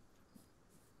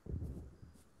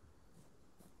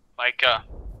 Micah.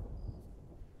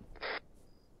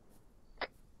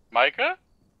 Micah?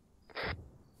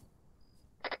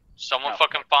 Someone No.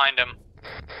 fucking find him.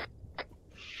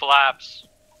 Flaps.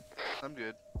 I'm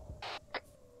good.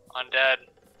 Undead.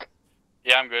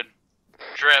 Yeah, I'm good.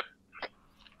 Drip.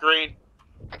 Green.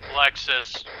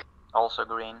 Lexus. Also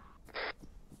green.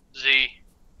 Z.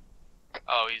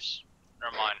 Oh, he's...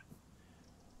 Never mind.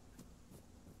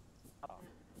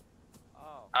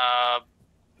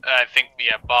 I think,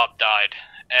 yeah, Bob died.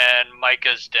 And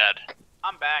Micah's dead.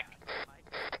 I'm back.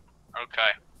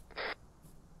 Okay.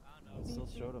 It still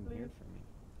showed him here for me.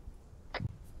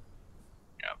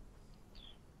 Yep.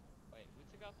 Wait, we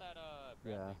took out that,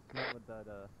 Yeah, not with that,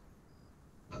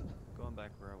 going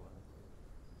back where I was.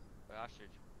 Wait,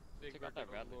 Ostrich. Big Took out that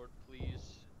Bradley. Lord,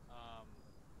 please,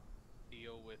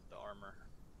 deal with the armor.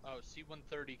 Oh,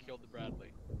 C-130 killed the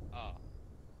Bradley. Oh.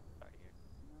 Right here.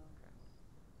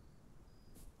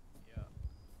 Yeah.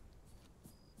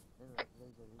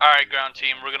 Alright, ground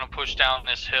team, we're gonna push down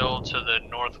this hill to the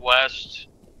northwest,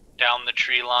 down the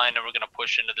tree line, and we're gonna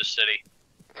push into the city.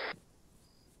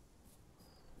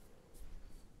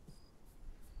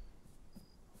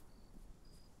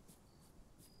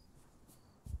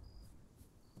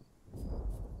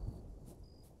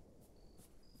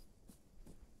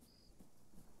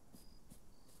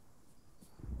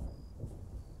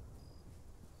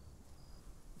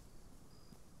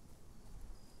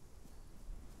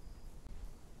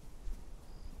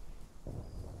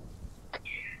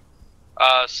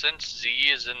 Since Z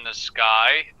is in the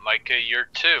sky, Micah, you're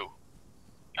 2.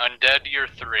 Undead, you're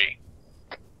 3.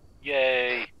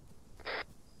 Yay.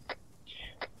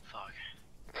 Fuck.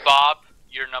 Bob,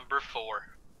 you're number 4.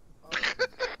 Oh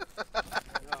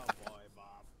boy,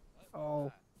 Bob.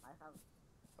 Oh.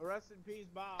 Rest in peace,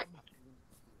 Bob.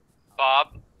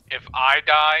 Bob, if I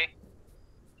die,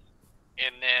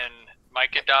 and then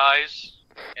Micah dies,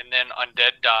 and then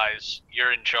Undead dies,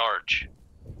 you're in charge.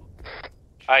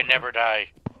 I never die.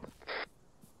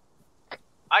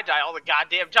 I die all the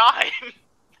goddamn time.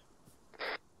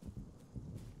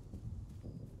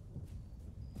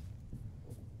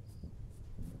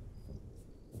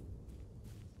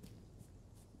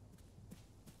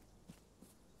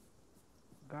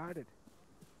 Got it.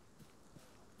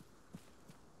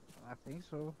 I think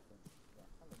so.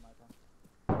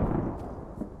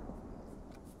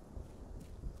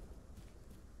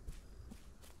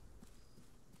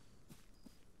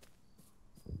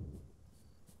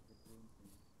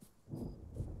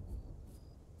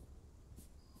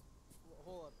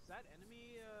 Hold up, is that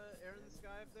enemy air in the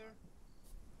sky up there?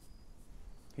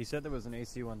 He said there was an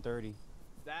AC-130.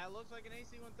 That looks like an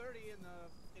AC-130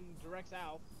 in direct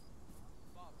south.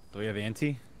 Do we have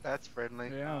anti? That's friendly.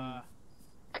 Yeah.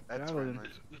 That's that friendly.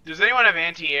 Does anyone have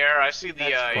anti-air? I see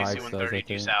the Flaps AC-130 does, I due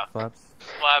think. south. Flaps.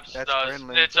 Flaps That's does.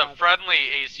 friendly. It's a friendly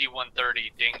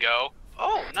AC-130, Dingo.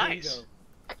 Oh, nice.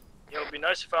 Yo, it'd be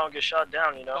nice if I don't get shot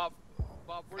down, you know?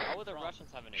 Bob, how would the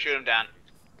Russians have an Shoot him down.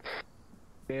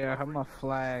 Yeah, I'm a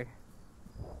flag.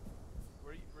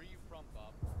 Where you from,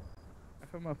 Bob?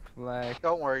 I'm a flag.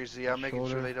 Don't worry, Z. I'm making sure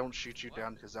Shoulder. they don't shoot you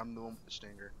down because I'm the one with the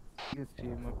stinger. You can see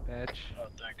my badge. Oh,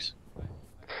 thanks.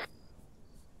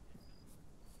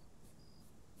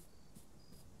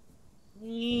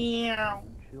 Yeah.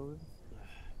 Chilling.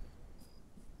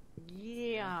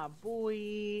 Yeah,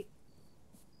 boy.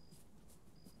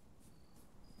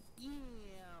 Yeah,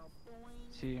 boy.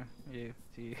 See, yeah,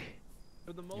 see.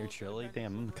 You're chilly?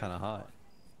 Damn, I'm kinda hot.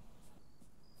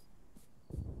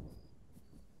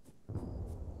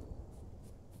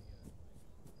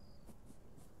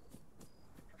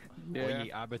 Yeah. Oye,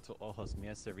 abre tus ojos,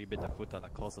 mira ese ribe de puta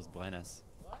las cosas buenas.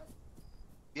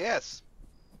 Yes.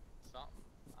 Something.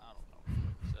 I don't know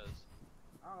what it says.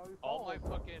 All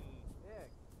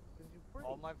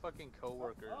my fucking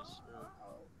coworkers are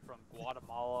from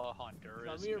Guatemala,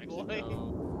 Honduras, Come here, boy.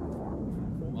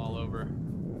 Mexico, all over.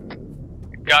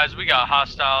 Guys, we got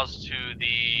hostiles to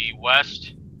the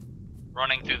west,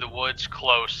 running through the woods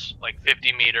close, like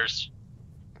 50 meters.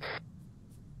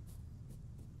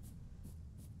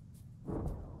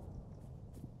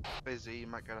 Hey, Z, you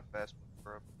might got a fast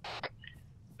move up.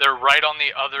 They're right on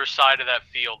the other side of that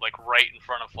field, like right in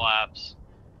front of Flaps.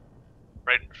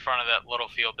 Right in front of that little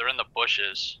field. They're in the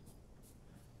bushes.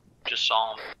 Just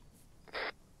saw them.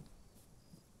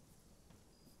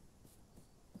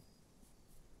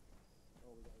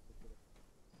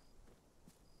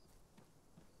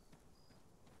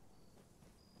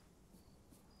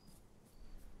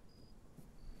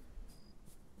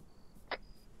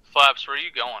 Flaps, where are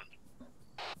you going?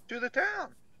 To the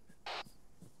town.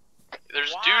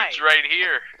 There's Why? dudes right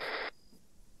here.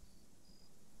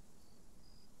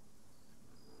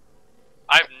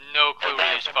 I have no clue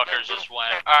where these fuckers just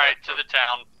went. Alright, to the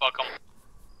town. Fuck them.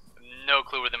 No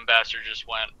clue where them bastards just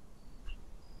went.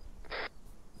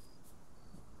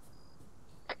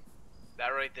 That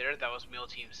right there, that was Meal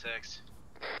Team 6.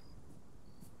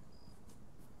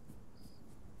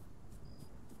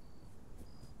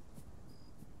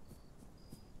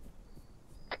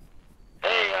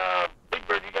 Hey, Big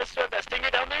Bird, you guys still have that stinger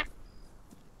down there?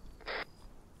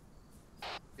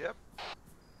 Yep.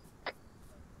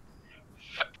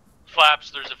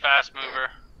 Flaps, there's a fast mover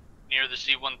near the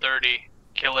C-130.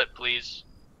 Kill it, please.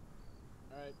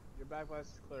 Alright, your back blast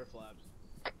is clear, Flaps.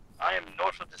 I am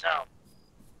north of the town.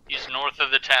 He's north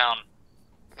of the town.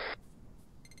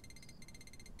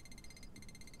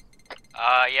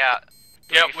 Yeah.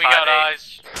 Yep, we got 358.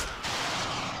 eyes.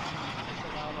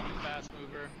 Disallowed on the fast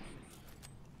mover.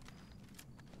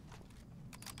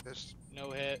 This.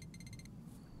 No hit.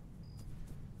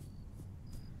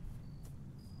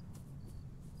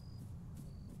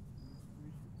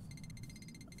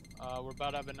 We're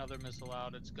about to have another missile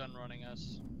out. It's gun running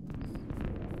us.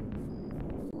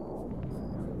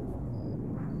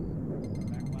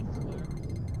 Back left is clear.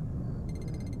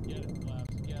 Get it,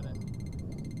 Flaps. Get it.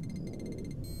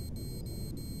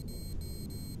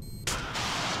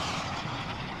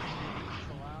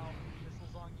 Missile out.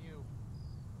 Missile's on you.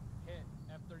 Hit.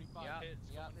 F-35 Yeah, hit.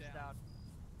 yeah, Scope missed down. out.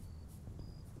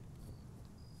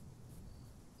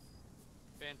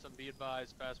 Phantom, be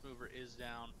advised. Fast mover is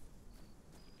down.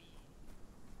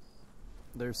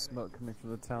 There's smoke coming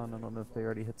from the town. I don't know if they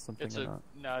already hit something It's or a not.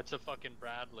 no. It's a fucking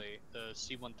Bradley. The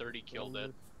C-130 killed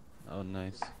it. Oh,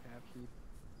 nice. Happy.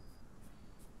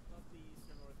 Up the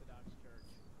Eastern Orthodox Church.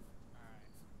 Alright.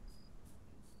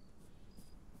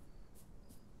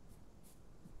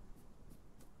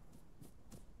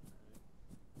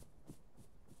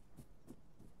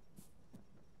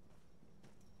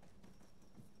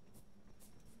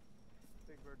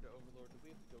 Big Bird to Overlord. Do we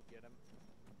have to go get him?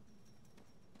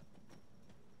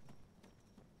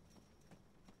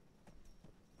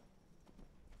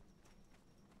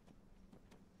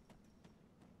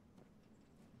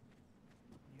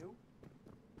 You?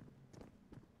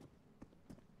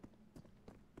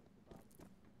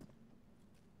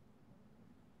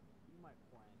 You might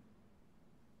plan.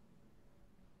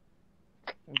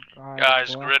 Oh, God,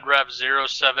 Guys, boy. grid rep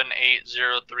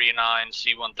 078039,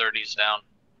 C-130's down.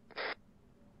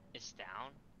 It's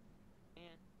down? Man,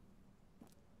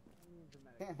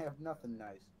 Can't have nothing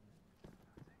nice.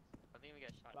 I think we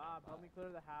got shot. Bob, help me clear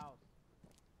the house.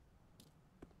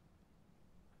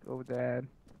 Go, Dad.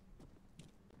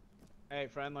 Hey,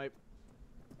 friendly.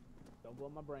 Don't blow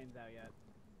my brains out yet.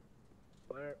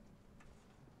 Clear.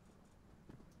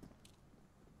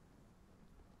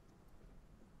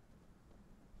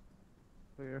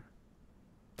 Clear.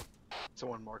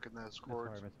 Someone marking those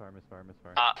cords. Misfire.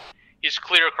 He's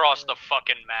clear across the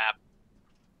fucking map.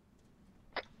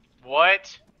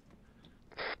 What?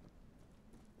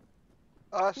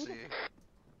 I see. See,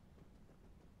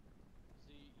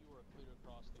 you were clear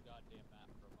across the goddamn map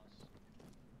from us.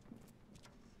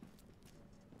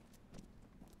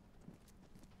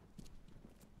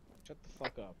 Shut the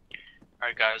fuck up.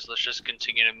 Alright guys, let's just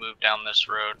continue to move down this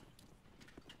road.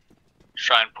 Let's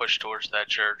try and push towards that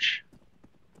church.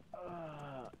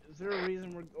 Is there a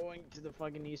reason we're going to the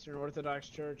fucking Eastern Orthodox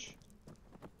Church?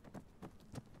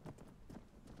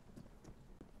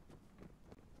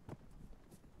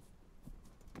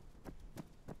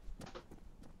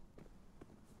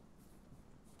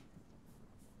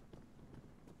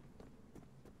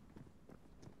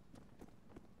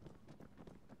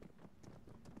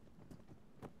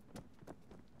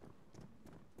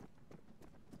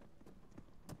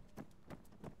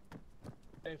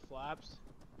 Hey, Flaps.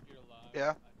 You're alive. Yeah.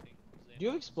 I think Do you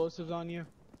have explosives on you?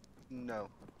 No.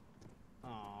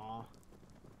 Aww.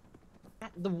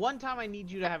 The one time I need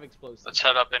you to have explosives. Let's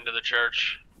head up into the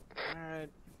church. Alright.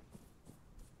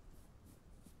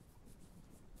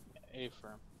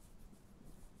 A-firm.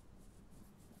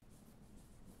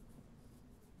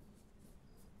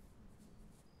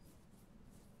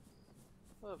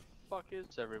 Where the fuck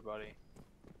is everybody?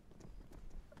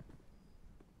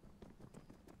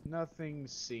 Nothing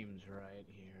seems right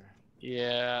here.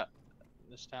 Yeah,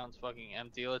 this town's fucking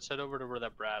empty. Let's head over to where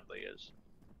that Bradley is.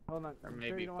 Hold on. Or You maybe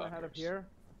sure you don't want to head up fuckers. here?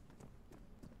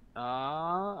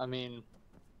 I mean,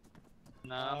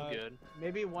 nah, I'm good.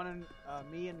 Maybe me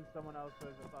and someone else who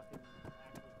has a fucking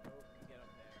actual scope can get up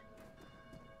there.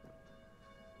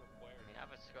 I mean, I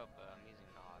have a scope, but I'm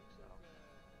using Nog, so.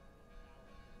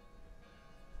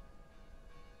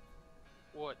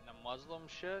 What, in the Muslim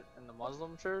shit? In the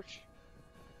Muslim church?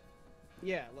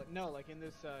 Yeah, like in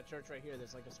this church right here,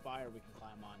 there's like a spire we can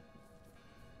climb on.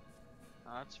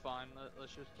 That's fine.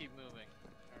 Let's just keep moving.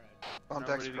 Alright.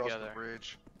 Contacts Everybody across together. the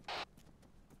bridge.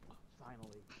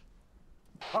 Finally.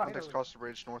 Contacts across the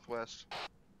bridge northwest.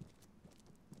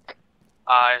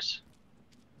 Eyes.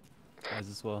 Eyes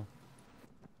as well.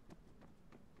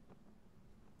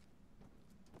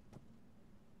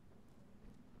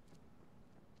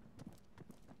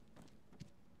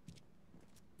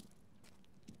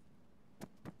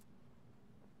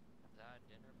 Is that a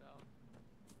dinner bell?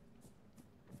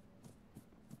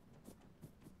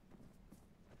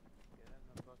 Get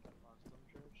in the fucking Muslim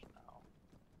church? No.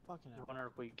 Fucking I hell. wonder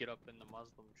if we get up in the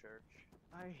Muslim church.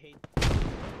 I hate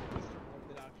Eastern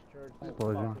Orthodox Church. These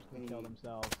Explosion. fuckers can kill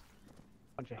themselves.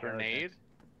 Bunch of Grenade?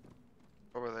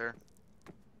 Over there.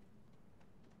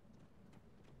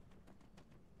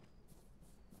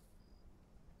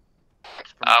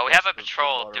 We have a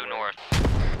patrol due north.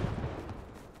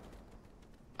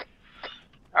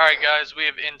 Alright guys, we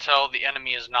have intel. The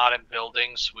enemy is not in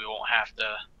buildings. We won't have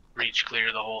to reach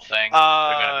clear the whole thing. They're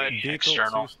gonna be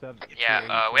external.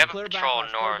 Yeah, we have a Clear patrol backlash,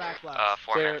 clear north, backlash.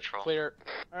 4-man patrol. Clear.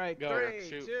 Alright, Go. 3,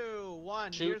 Shoot. 2,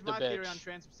 1. Shoot Here's the my theory bitch. on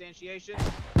transubstantiation.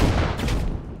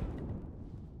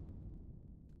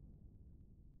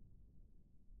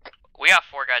 We got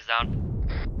 4 guys down.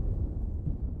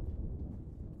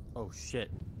 Oh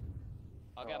shit.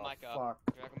 I'll get Mike up.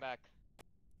 Fuck. Drag him back.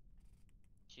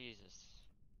 Jesus.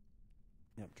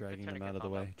 Yep, dragging trying to them out get of the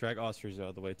Mama. way. Drag ostrich out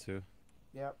of the way too.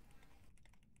 Yep.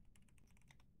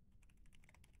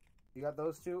 You got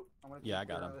those two? I'm gonna Yeah, I keep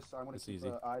got clear on 'em. this side. I'm gonna It's keep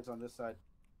easy. eyes on this side.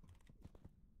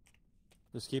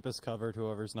 Just keep us covered,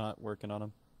 whoever's not working on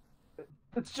them.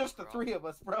 It's just the 3 of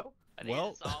us, bro. I think Well-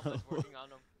 it's all of us working on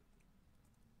them.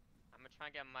 I'm gonna try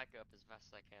and get Mike up as best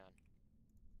as I can.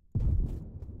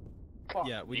 Fuck.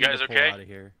 Yeah, we You need guys to pull okay? out of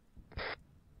here.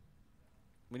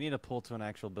 We need to pull to an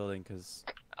actual building because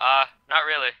Not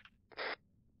really.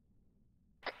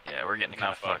 Yeah, we're getting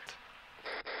kind of fucked.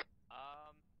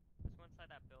 Let's go inside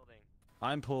that building.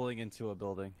 I'm pulling into a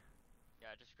building,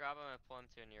 Yeah, just grab him and pull him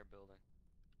to a near building.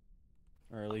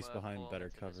 or at least I'm gonna behind pull him better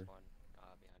into cover. This one,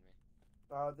 behind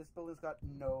me. This building's got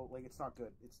no, like, it's not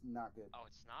good. It's not good. Oh,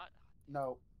 it's not?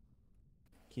 No.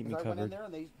 Keep me 'Cause I went in covered. there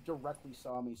and they directly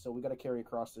saw me, so we gotta carry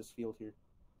across this field here.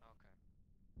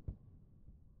 Okay.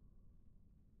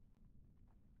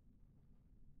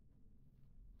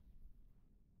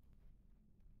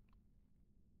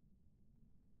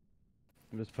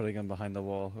 I'm just putting them behind the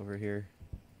wall over here.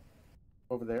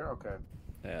 Over there? Okay.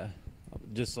 Yeah,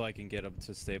 just so I can get them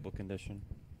to stable condition.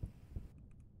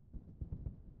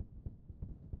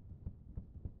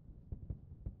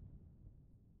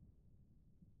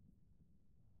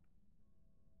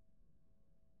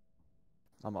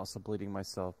 I'm also bleeding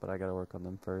myself, but I gotta work on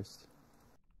them first.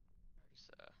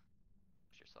 Just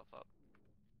push yourself up.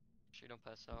 Sure you don't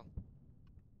pass out.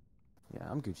 Yeah,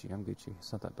 I'm Gucci. I'm Gucci.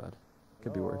 It's not that bad.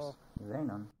 Could be worse.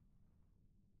 Xenon.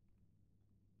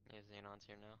 Yeah, Xenon's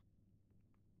here now.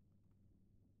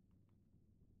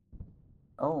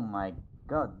 Oh my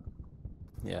god.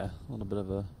 Yeah, a little bit of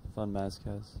a fun mask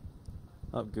has.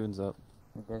 Oh, Goon's up.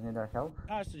 You guys need our help?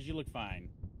 Hostage, you look fine.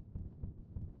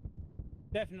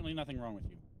 Definitely nothing wrong with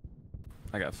you.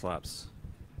 I got flaps.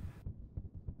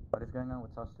 What is going on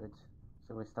with Ostrich?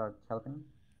 Should we start helping?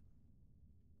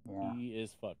 Yeah. He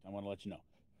is fucked. I want to let you know.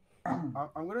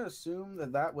 I'm gonna assume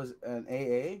that that was an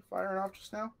AA firing off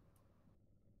just now.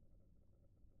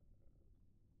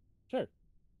 Sure.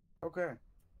 Okay.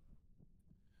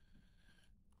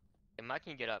 Yeah, Mike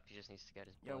can get up. He just needs to get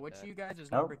his. Yo, blood which back. of you guys is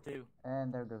Oh, number 2?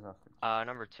 and there goes Ostrich.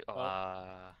 Number 2.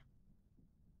 I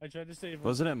tried to save him.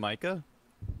 Wasn't it Micah?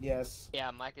 Yes. Yeah,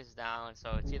 Mike is down,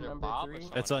 so it's either Number Bob 3? or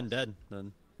someone It's else. undead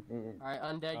then. Alright,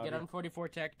 Undead, get on 44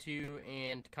 Tech 2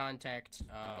 and contact,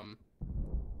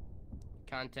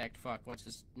 fuck, what's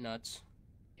his nuts?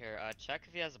 Here, check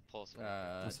if he has a pulse.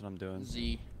 That's what I'm doing.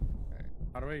 Z.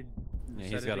 How do I? Yeah, set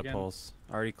he's it got again? a pulse.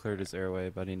 Already cleared his airway,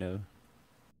 but he know.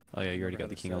 Oh yeah, you already got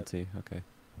the King LT. Okay.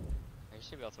 You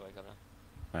should be able to wake up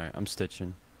now. Alright, I'm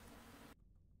stitching.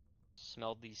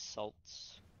 Smell these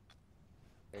salts.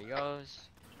 There he goes.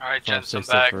 Alright, So I'll Jensen stay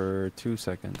still back. for 2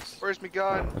 seconds. Where's me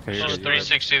gun? Okay, you're Just good.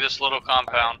 360 this little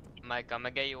compound. Mike, I'm gonna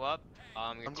get you up. You're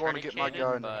I'm going to get my tourniqueted,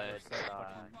 gun. But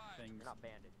Things. not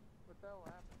bandaged.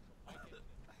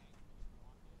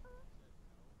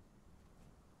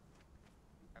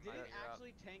 Did it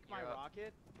actually tank my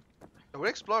rocket? Oh, it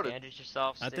exploded. Bandage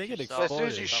yourself. I think it stitch So as soon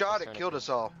yourself, as you stitch shot yourself, it, killed us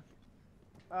all.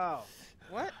 Oh.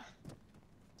 What?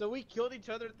 So we killed each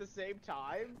other at the same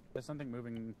time? There's something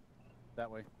moving that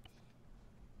way.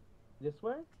 This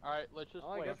way? Alright, let's just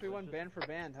Oh, I wait. guess we went band for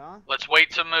band, huh? Let's wait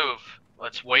to move.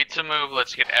 Let's wait to move.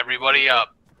 Let's get everybody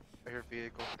up. I hear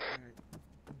vehicle.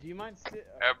 Do you mind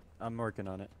I'm working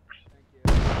on it.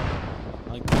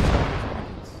 Yeah,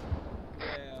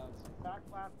 back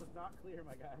blast was not clear,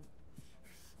 my guy.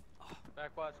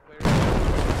 Backblast clear.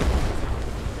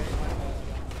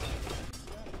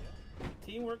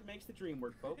 Teamwork makes the dream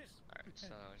work, folks. Alright, so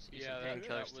just use Yeah, some that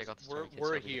painkillers, was- take out the we're tourniquet,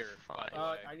 so we'll be here, fine. by the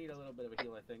way. I need a little bit of a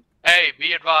heal, I think. Hey,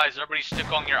 be advised, everybody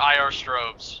stick on your IR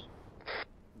strobes.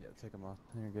 Yeah, take them off.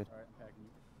 You're good. Alright, I'm packing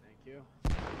you. Thank you.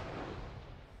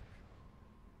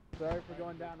 Sorry for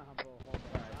going down a humble.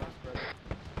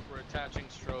 We're attaching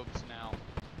strobes now.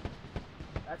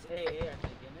 That's AA, I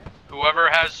think, isn't it? Whoever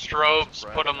has strobes,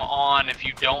 put them on. If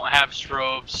you don't have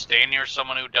strobes, stay near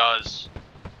someone who does.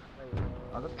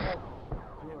 I look like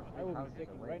I will be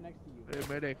sticking right next to you. Hey,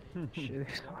 medic. Shit.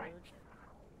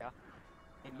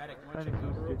 Hey, medic, you want to check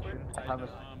Uber real quick? I have a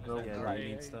go. Yeah, Right, do you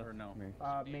need stuff? or no?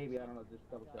 Maybe, I don't know, just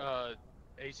double check.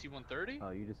 AC 130? Oh,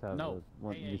 you just have No.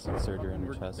 one. You need some surgery on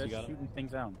your chest. That's You got it? shooting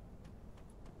things out.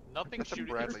 Nothing That's a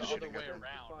shooting, Bradley it's the other shooting way at them.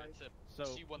 around. It's a So-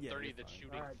 C-130 Yeah, you're that's fine.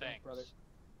 shooting Alright, thanks, brother. things.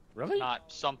 Really?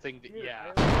 Not something that, Here,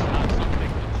 yeah. I- Not something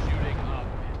that's shooting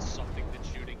up, it's something that's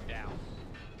shooting down.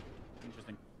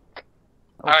 Interesting. Oh,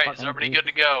 Alright, fuck, is I need everybody to good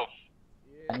to go?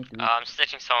 I need to eat. I'm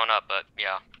stitching someone up, but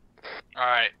yeah.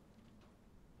 Alright.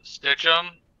 Stitch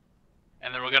them.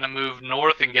 And then we're gonna move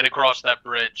north and get across that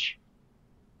bridge.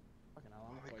 Fucking hell,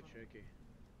 I'm quite shaky.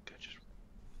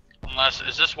 Unless,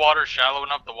 is this water shallow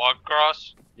enough to walk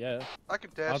across? Yeah. I can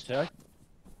I'll test. check.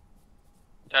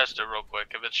 Test it real quick.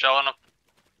 If it's shallow enough.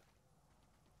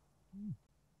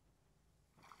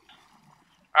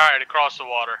 Alright, across the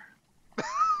water.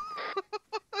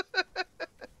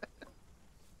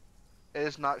 It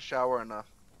is not shower enough.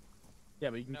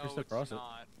 Yeah, but you can No, just it's across it.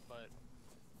 not, but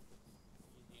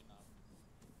easy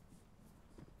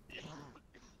enough.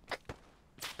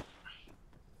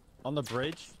 On the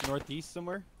bridge, northeast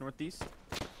somewhere. Northeast.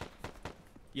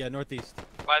 Yeah, northeast.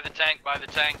 By the tank, by the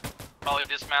tank. Probably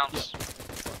dismounts.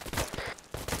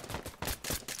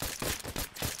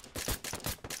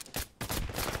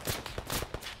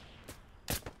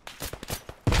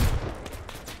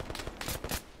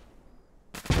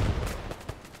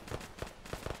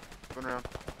 Going around.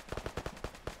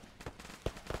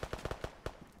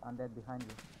 Undead behind you.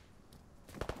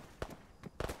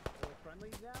 Are the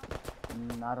friendlies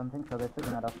down? I don't think so. They're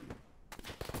picking that up.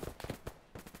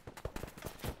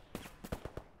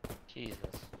 Jesus.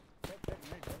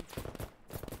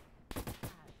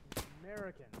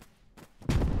 American.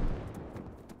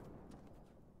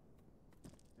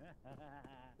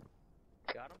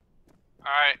 Got him?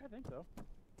 Alright, I think so.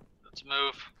 let's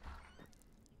move.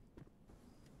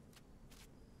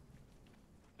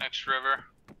 Next river.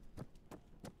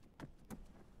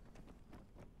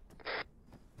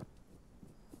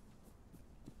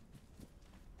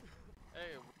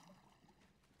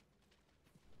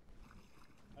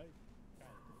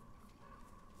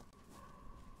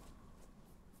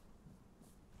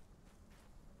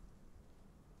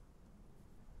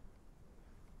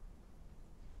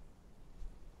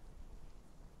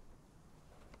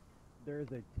 There's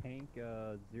a tank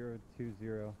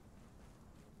 020.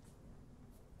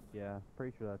 Yeah,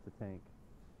 pretty sure that's a tank.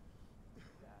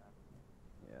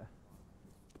 Yeah.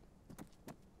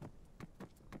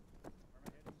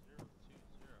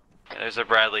 There's a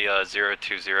Bradley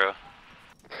 020.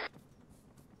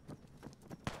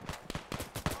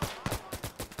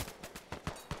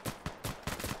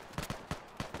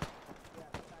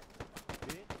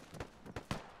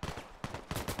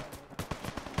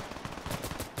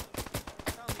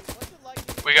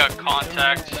 We got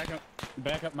contact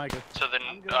Back up, Micah. to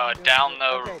the down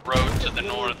the road to the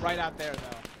north. Right out there,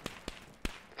 though.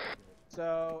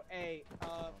 So, hey,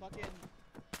 fucking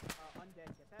undead,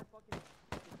 get that fucking.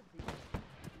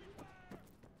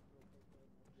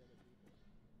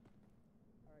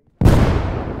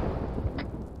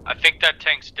 I think that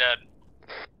tank's dead.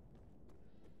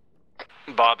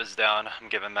 Bob is down. I'm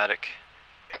giving medic.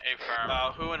 A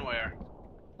firm. Who and where?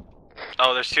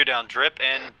 Oh, there's 2 down. Drip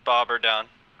and Bob are down.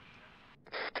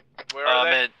 Where are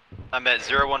they? I'm at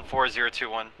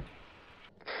 014021.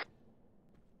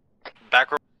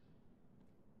 Back row.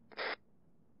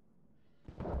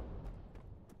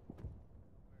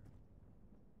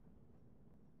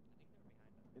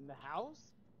 In the house?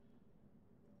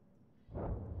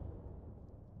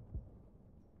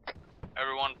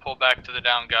 Everyone pull back to the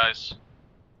down guys.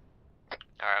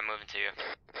 Alright, I'm moving to you.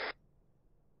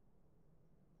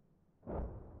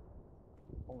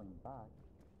 Pulling back.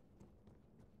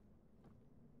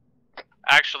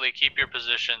 Actually, keep your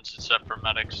positions except for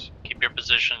medics. Keep your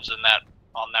positions in that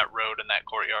on that road in that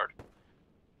courtyard.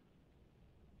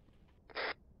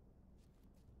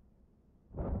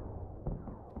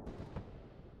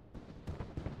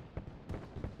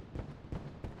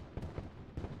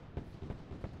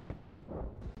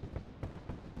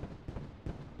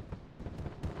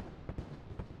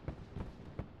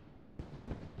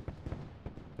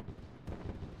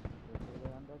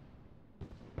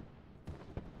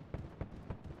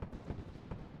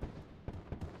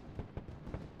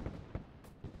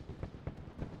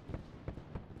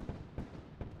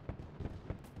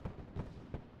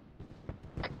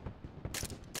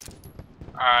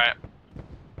 Alright.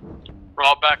 We're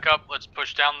all back up. Let's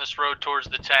push down this road towards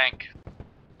the tank.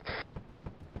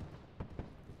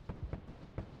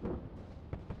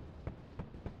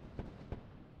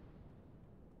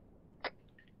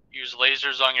 Use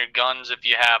lasers on your guns if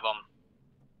you have them.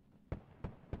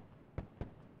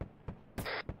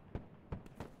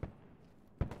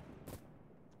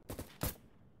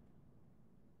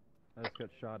 I just got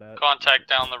shot at. Contact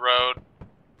down the road.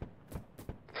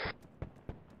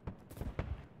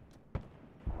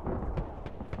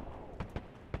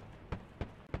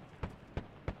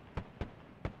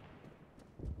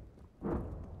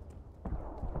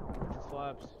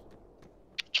 Flaps.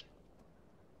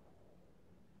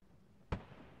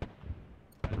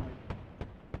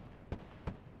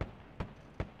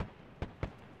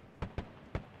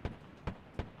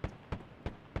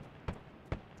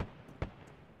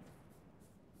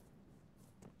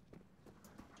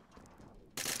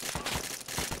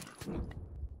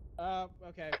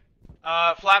 Okay.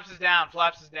 Flaps is down.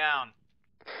 Flaps is down.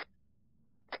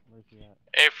 Where's he at?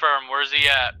 Hey, firm, where's he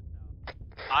at?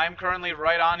 I'm currently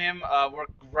right on him. We're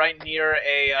right near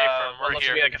a what looks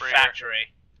to be like a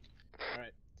factory.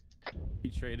 Alright. He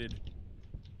traded.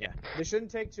 Yeah. This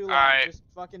shouldn't take too long. Alright. Just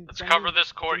fucking Let's send cover me- this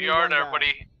send me courtyard. one guy.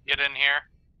 Everybody get in here.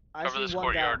 I Cover just this need one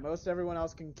courtyard. guy. Most everyone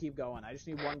else can keep going. I just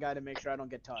need one guy to make sure I don't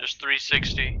get touched. Just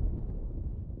 360.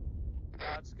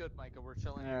 That's good, Micah. We're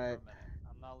chilling here for a Alright. minute.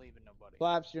 I'm not leaving nobody.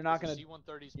 Flaps, you're not This gonna is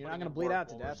C-130's you're putting not gonna in bleed work out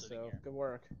to while we're death, sitting so here. good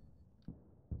work.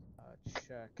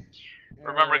 Check.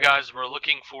 Remember, guys, we're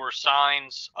looking for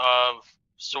signs of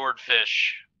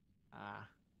swordfish.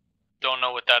 Don't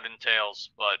know what that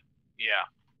entails, but yeah.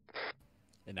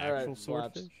 An All right, actual Flaps,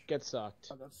 swordfish? get sucked.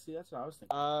 That's what I was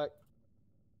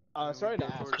thinking. Sorry to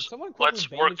ask. Could someone Let's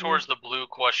quickly work bandage towards me? the blue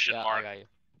question Yeah, mark. I got you.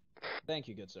 Thank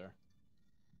you, good sir.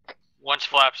 Once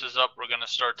Flaps is up, we're gonna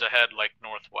start to head like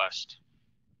northwest.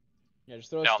 Yeah, just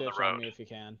throw a Down the stitch on road. me if you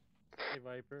can. Hey,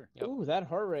 Viper. Ooh, that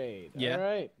heart rate. Yeah. All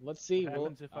right, let's see. What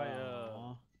happens if I,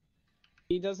 Aw.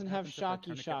 He doesn't have happens if I shocky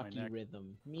tourniquet my shocky neck?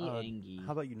 rhythm. Me angy.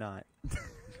 How about you not?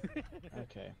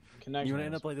 Okay. You Connection. want to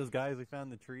end up like those guys we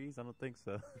found in the trees? I don't think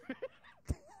so.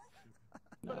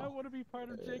 But I want to be part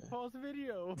of Jake Paul's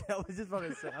video. I was just about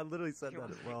to say. I literally said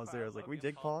that when I was there. I was like, "We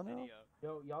Jake Paul now?"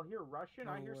 Yo, y'all hear Russian?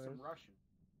 I No hear way. some Russian.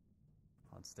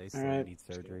 On stay still. Alright. Need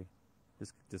surgery.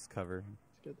 Just cover.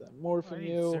 Let's get that more I from need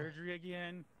you. surgery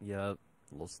again. Yep. A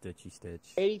little stitchy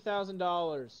stitch.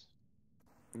 $80,000.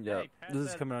 Yep. pass This is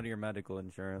that- coming out of your medical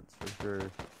insurance for sure.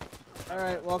 All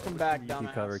right, welcome back, Keep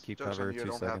dumbass. cover. Keep Jokes cover. on you, I 2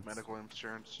 don't seconds. have medical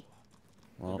insurance.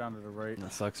 Well, down to the right.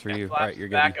 That sucks for Yeah, you. Flaps, Alright, you're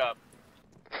good. back up.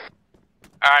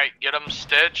 Alright, get him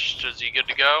stitched. Is he good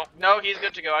to go? No, he's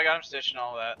good to go. I got him stitched and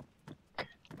all that.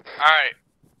 Alright,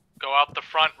 go out the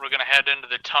front. We're gonna head into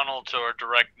the tunnel to our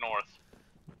direct north.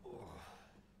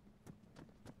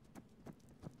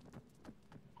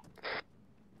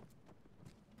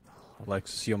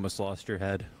 Alexis, you almost lost your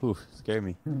head. Ooh, scared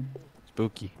me.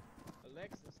 Spooky.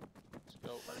 Alexis. Let's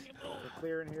go. We're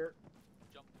clear in here.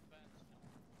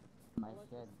 My head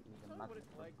is a massive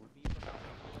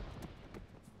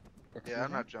Yeah,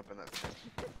 I'm not jumping that fence.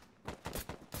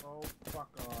 Oh, fuck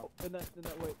off. In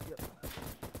that way. Yeah.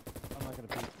 I'm not gonna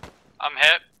peek. I'm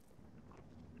hit.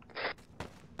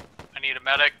 I need a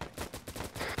medic.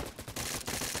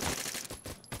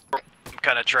 I'm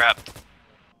kind of trapped.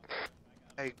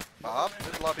 Hey, Bob,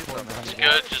 this lobby's done. It's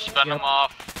good, just spend them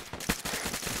off.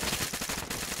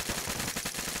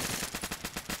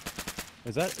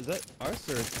 Is that us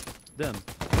or them?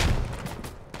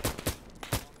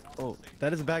 Oh,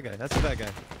 that is a bad guy. That's a bad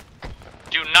guy.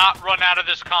 Do not run out of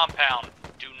this compound.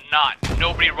 Do not.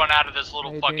 Nobody run out of this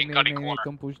little fucking cutting corner.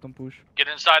 Don't push, don't push. Get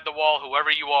inside the wall,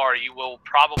 whoever you are, you will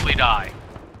probably die.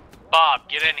 Bob,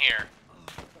 get in here.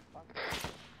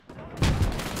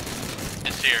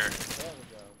 It's here.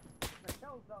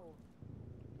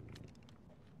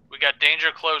 We got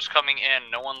danger close coming in.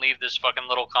 No one leave this fucking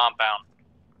little compound.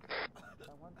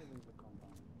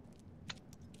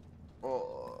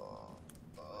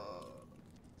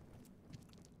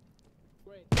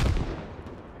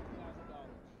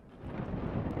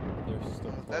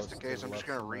 If that's the case, I'm just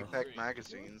gonna repack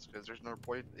magazines because there's no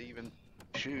point to even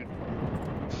shoot.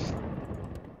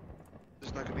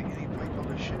 There's not gonna be any point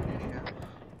to shoot anyhow.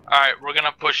 Alright, we're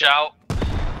gonna push out.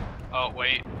 Oh,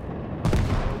 wait.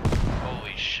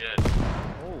 Holy shit.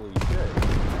 Holy shit.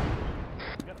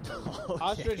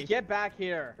 Ostrich, get back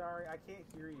here. Sorry, I can't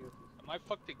hear you. Am I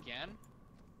fucked again?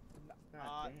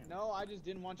 No, I just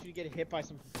didn't want you to get hit by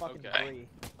some fucking debris.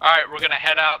 Alright, we're gonna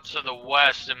head out to the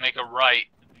west and make a right.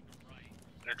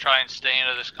 We're gonna try and stay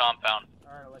into this compound.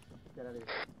 Alright, Alexa, get out of here.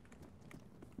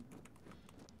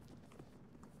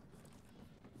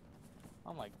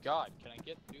 Oh my god, can I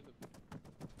get through the...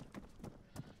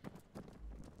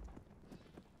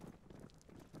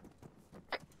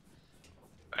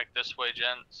 Back this way,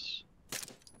 gents.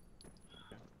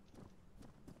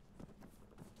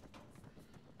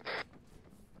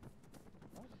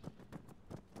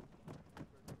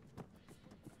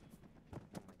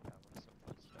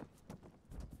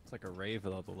 It's like a rave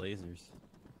with all the lasers.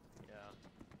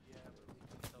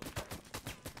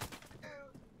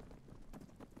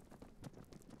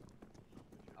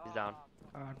 He's down.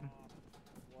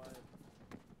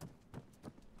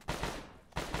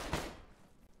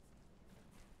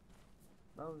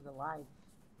 Close the lights.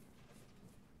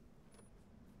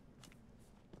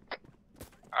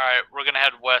 Alright, we're gonna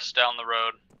head west down the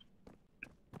road.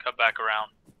 Cut back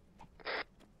around.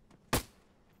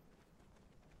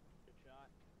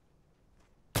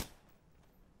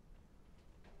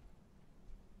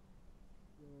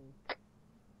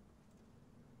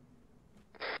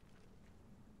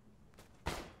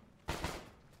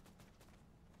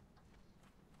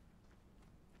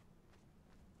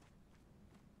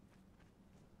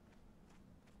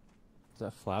 Is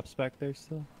that Flaps back there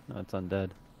still? No, it's undead.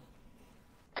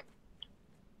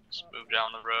 Let's move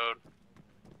down the road.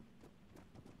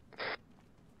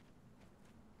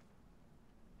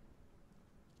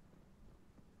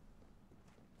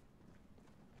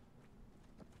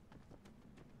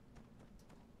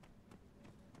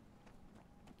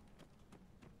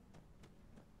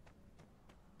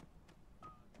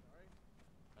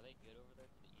 Are they good over there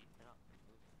to the east? They're not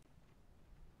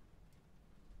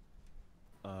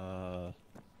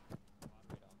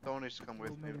Someone needs to come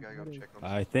with me. We gotta go check on.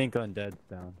 I think undead's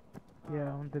down.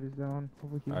 Yeah, undead is down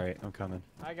over here. Alright, I'm coming.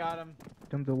 I got him.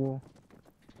 Jump the wall.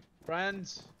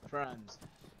 Friends. I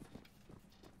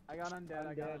got undead.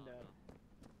 I got undead.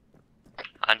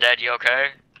 Undead, you okay?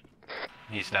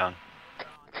 He's down.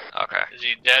 Okay. Is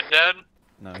he dead?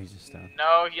 No, he's just down.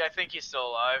 No, I think he's still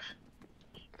alive.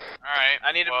 Alright.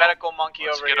 I need a well, medical monkey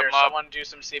let's over get here. him up. Someone do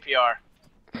some CPR.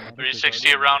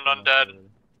 360 around undead.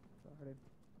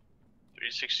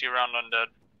 360 around undead.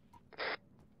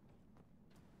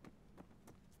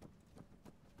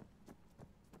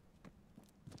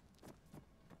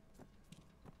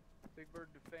 Big Bird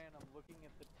Dufan, I'm looking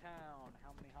at the town.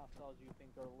 How many hostiles do you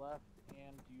think are left?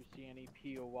 And do you see any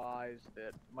POIs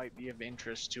that might be of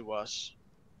interest to us?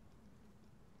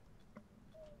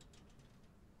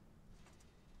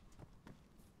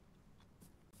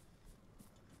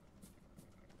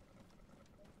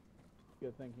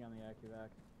 Good thinking on the Acuvac.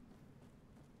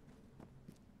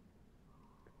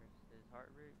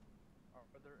 heart rate?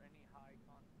 Are there any high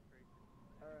concentrations?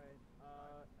 Alright,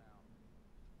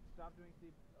 stop doing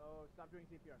stop doing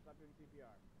CPR, stop doing CPR.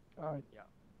 Alright. Yeah.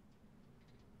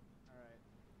 Alright.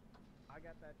 I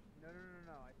got that. No.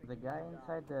 I think The guy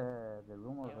inside the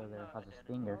room over there has a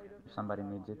stinger. If somebody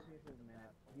needs it.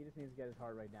 He just needs to get his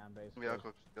heart rate down, basically. Yeah, I'll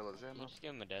go steal his ammo. You just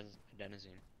give him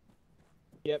adenosine.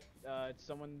 Yep, it's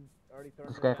someone already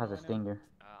throwing This guy has a stinger.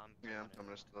 Yeah, I'm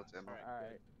gonna steal his ammo.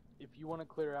 Alright. If you want to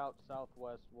clear out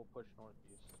southwest, we'll push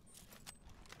northeast.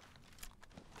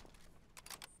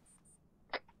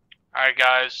 Alright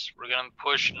guys, we're gonna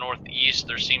push northeast.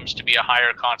 There seems to be a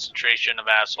higher concentration of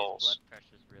assholes. Blood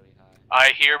pressure's really high.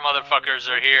 I hear motherfuckers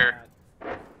are here.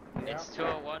 It's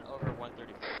 201 over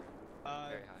 134.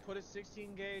 Very high. Put a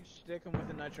 16 gauge, stick him with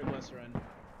a nitroglycerin.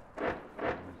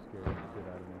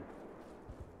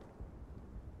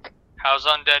 How's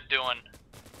Undead doing?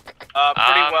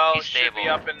 Pretty well. He's Should be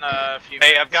stable. up in a few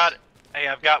Hey, minutes.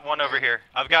 I've got one over here.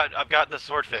 I've got the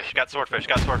swordfish. Got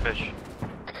swordfish.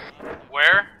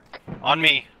 Where? On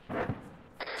me.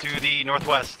 To the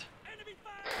northwest.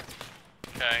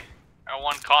 Okay. I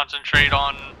want to concentrate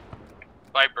on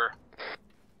Viper.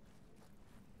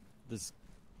 This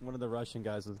one of the Russian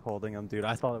guys was holding him, dude.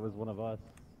 I thought it was one of us.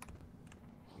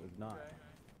 It was not.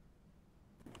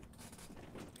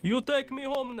 You take me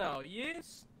home now,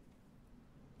 yes?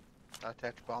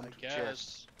 Attach bomb to guess.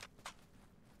 chest.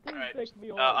 Alright,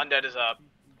 Undead is up.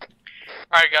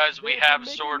 Alright guys, we They've have been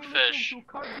making me swordfish. listen to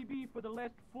Cardi B for the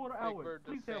last 4 hours.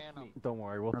 Please help me. Don't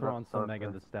worry, we'll What throw about on some swordfish?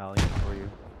 Megan Thee Stallion for you.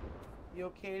 You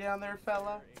okay down there,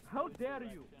 fella? How dare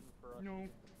you? No.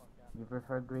 You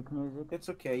prefer Greek music? It's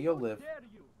okay, you'll live. Dare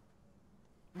you?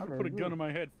 I'm gonna put a gun in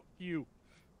my head. Fuck you.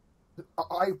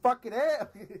 I fucking am.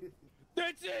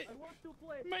 That's it. I want to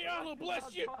play. May Allah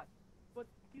bless you. But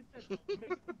he said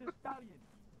Megan Thee Stallion.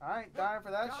 I ain't dying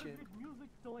for that Garbage shit. music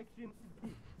selection.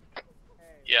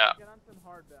 Yeah. Get on some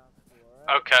hardbound,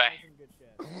 alright? Okay. Some good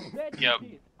shit. That's Yep.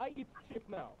 it. I eat chip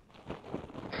now.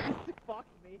 Fuck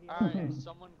me. Alright,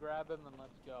 someone grab him and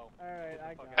let's go. Alright,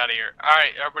 I got Out of here.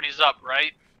 Alright, everybody's up,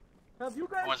 right? Have you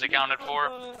guys Everyone's seen, accounted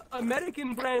for?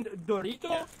 American brand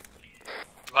Dorito?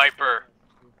 Viper.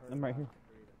 I'm right here.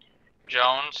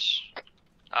 Jones.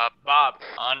 Bob.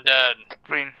 Undead.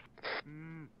 Green.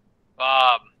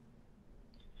 Bob.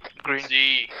 Green.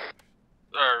 Z.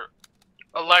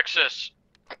 Alexis.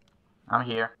 I'm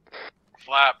here.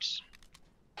 Flaps.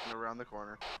 And around the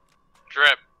corner.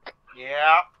 Drip.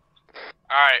 Yeah.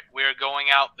 Alright, we're going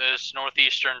out this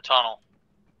northeastern tunnel.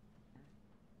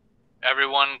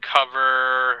 Everyone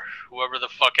cover whoever the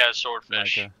fuck has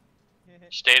swordfish. Micah.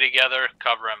 Stay together,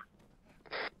 cover him.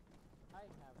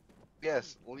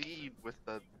 Yes, lead with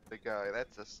the guy.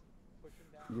 That's us.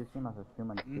 Use him as a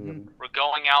human shield. We're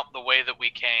going out the way that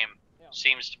we came.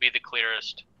 Seems to be the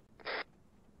clearest.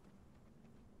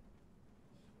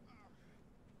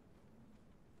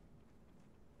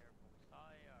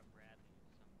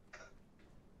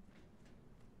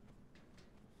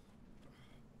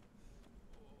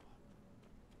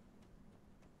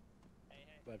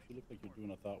 Babs, you look like you're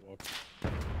doing a thought walk.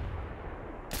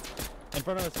 In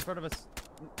front of us,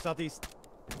 southeast.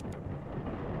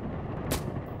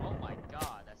 Oh my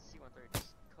god, that C-130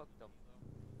 just cooked them.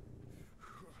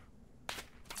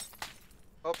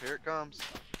 Oh, here it comes.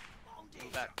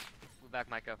 Move back,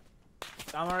 Micah.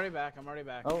 I'm already back.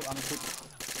 Oh, I'm hit.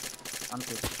 I'm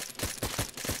hit.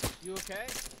 You okay?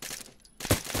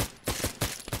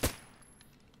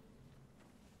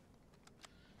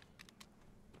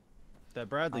 That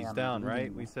Bradley's I am down,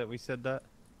 right? bleeding. We said that.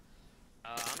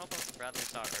 I don't know if Bradley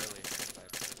saw it earlier.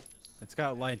 It's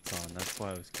got lights on. That's why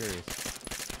I was curious.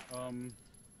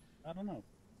 I don't know.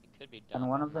 It could be Can done.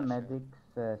 one of the medics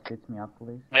stitch me up,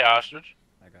 please? Hey, Ostrich.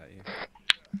 I got you.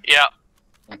 Yeah.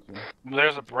 Thank you.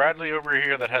 There's a Bradley over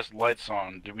here that has lights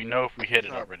on. Do we know if we hit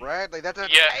it already? Bradley, that's a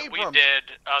Yeah, we Abrams. did.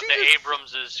 The Jesus.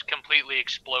 Abrams is completely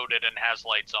exploded and has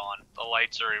lights on. The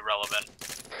lights are irrelevant.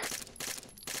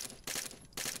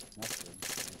 That's good.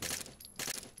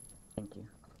 Thank you.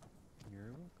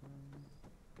 You're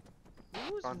welcome.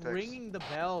 Who's Context. ringing the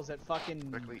bells at fucking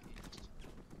Directly east.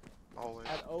 Always.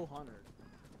 at 000?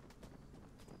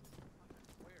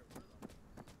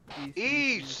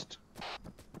 East!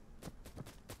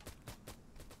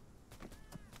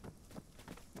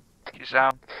 He's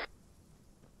out.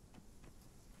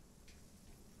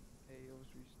 Hey, it was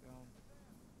reached down.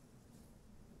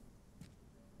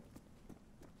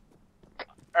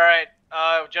 Alright,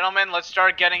 gentlemen, let's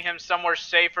start getting him somewhere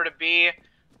safer to be.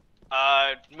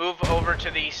 Move over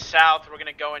to the south. We're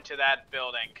gonna go into that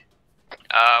building.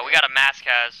 We got a mask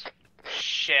has.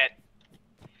 Shit.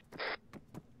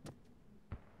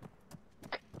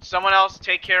 someone else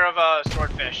take care of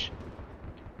Swordfish.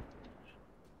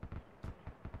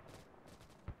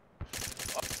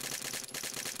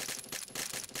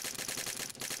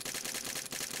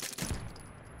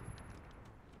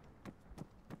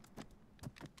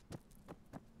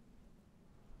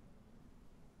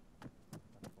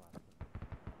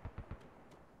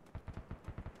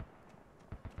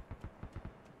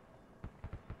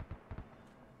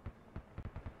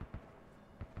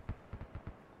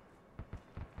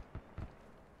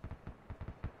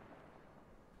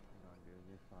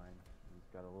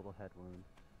 Got a little head wound.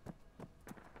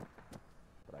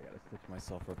 But I gotta stitch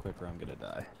myself real quick or I'm gonna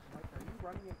die. Mike, are you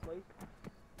running in place?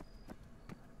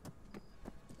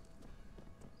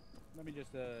 Let me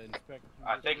just inspect.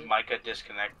 I think Micah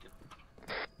disconnected.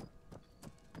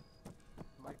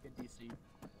 Micah DC.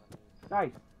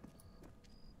 Nice.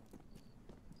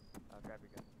 I'll grab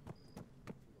your gun.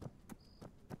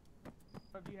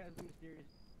 One of you has the mysterious.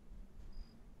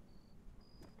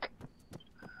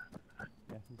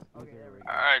 Okay, there we go.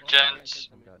 Alright, gents.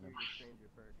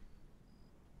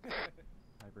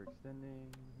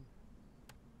 Hyperextending.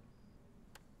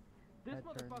 This Head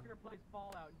turn. motherfucker plays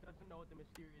Fallout and doesn't know what the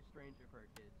mysterious stranger perk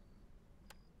is.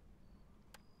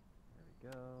 There we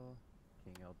go.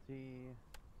 King LT.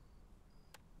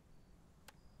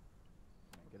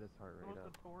 Get his heart The rate most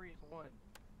up. notorious one.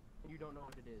 And you don't know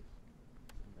what it is.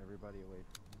 Everybody away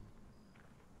from him.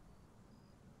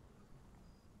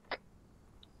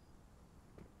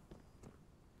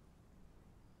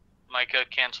 Micah,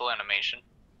 cancel animation.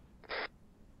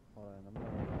 Hold on, I'm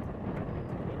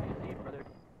ADC, brother.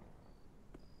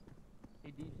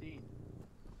 ADC.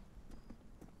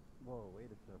 Whoa,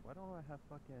 wait a sec. Why don't I have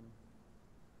fucking...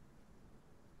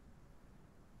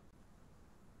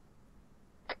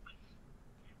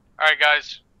 Alright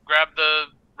guys, grab the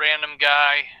random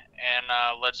guy and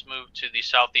let's move to the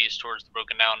southeast towards the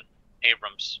broken down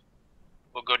Abrams.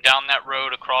 We'll go down that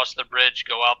road across the bridge,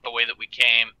 go out the way that we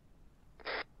came.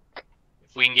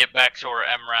 If we can get back to our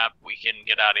MRAP, we can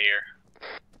get out of here.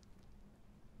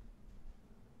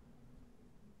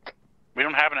 We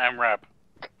don't have an MRAP.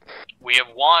 We have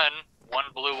one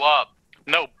blew up.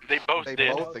 No, they both They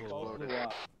did. both exploded.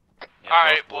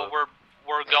 Alright, well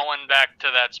we're going back to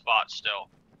that spot still.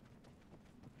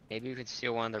 Maybe we could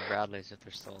steal one of their Bradleys if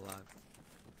they're still alive.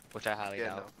 Which I highly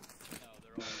doubt.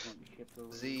 No.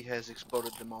 Z has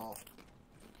exploded them all.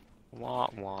 Wah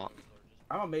wah.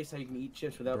 I'm amazed how you can eat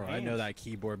chips without Bro, hands. I know that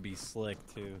keyboard be slick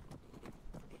too.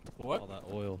 What? All that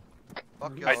oil.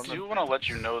 Fuck I y'all. do want to let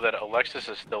you know that Alexis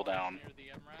is still down.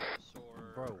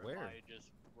 Bro, where?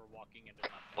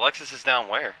 Alexis is down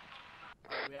where?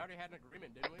 We already had an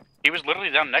agreement, didn't we? He was literally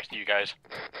down next to you guys.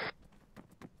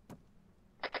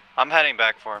 I'm heading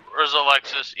back for him. Where's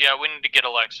Alexis? Yeah, we need to get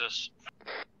Alexis.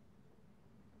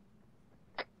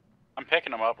 I'm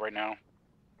picking him up right now.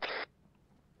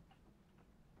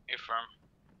 You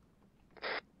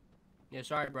firm? Yeah,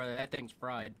 sorry, brother. That thing's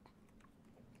fried.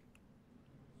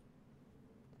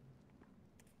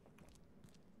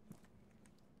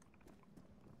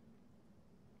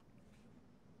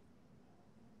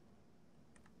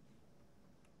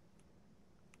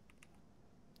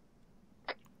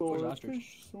 Where's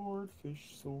Ostrich?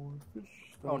 Swordfish.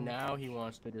 Oh, now he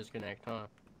wants to disconnect, huh?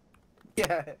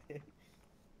 Yeah.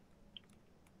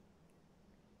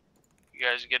 You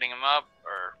guys getting him up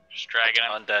or just dragging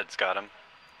him? Undead's got him.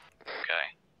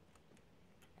 Okay.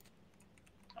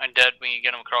 Undead, when you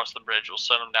get him across the bridge, we'll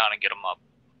set him down and get him up.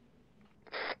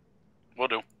 Will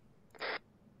do.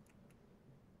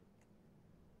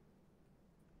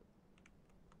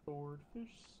 Swordfish.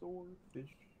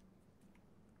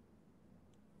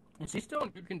 Is he still in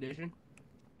good condition?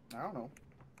 I don't know.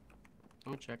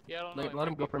 Let me check. Yeah, I don't know. Let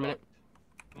him go for a minute.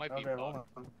 Might be Okay, full. hold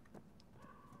on.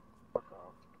 Fuck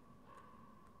off.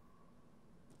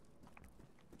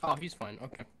 Oh, he's fine.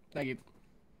 Okay. Thank you.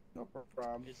 No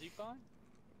problem. Is he fine?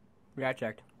 Yeah, I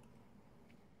checked.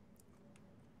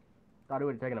 Thought he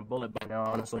would have taken a bullet by now,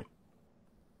 honestly.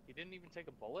 He didn't even take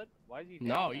a bullet? Why is he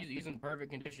No, down? he's in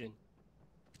perfect condition.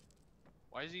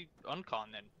 Why is he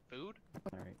uncon then? Food?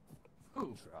 Alright.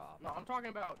 Who? No, I'm talking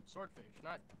about Swordfish,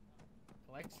 not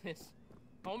Alexis.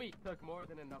 Homie took more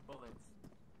than enough bullets.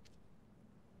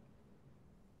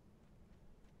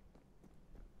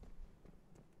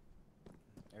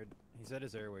 He said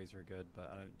his airways were good, but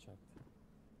I haven't checked.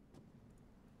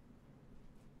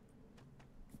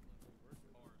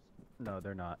 No,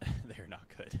 they're not. They're not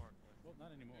good. Well,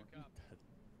 not anymore.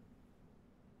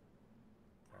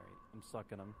 Alright, I'm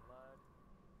sucking them.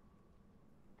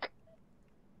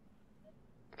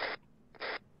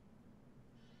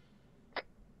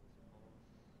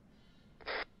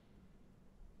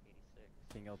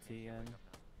 King King LT in.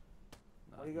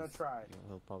 What are you gonna try?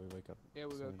 He'll probably wake up. Yeah,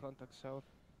 we got soon. contact south.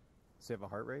 Does he have a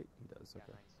heart rate? He does,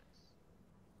 okay.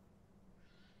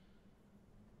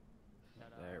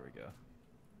 There we go.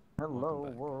 Hello,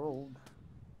 Welcome back. world.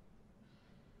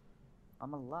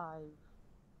 I'm alive.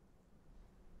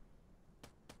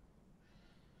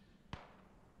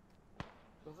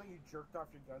 Feels like you jerked off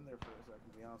your gun there for a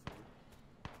second, to be honest with you.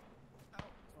 Oh,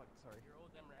 fuck, sorry. Your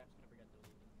old MRAP's gonna forget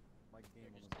deleted. My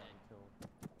game They're almost just got killed.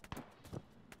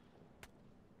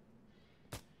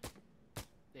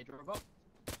 They drove up.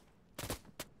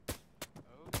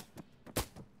 Oh.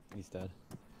 He's dead.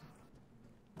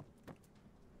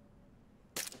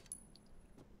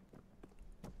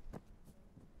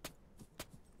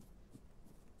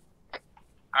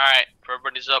 Alright,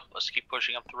 everybody's up. Let's keep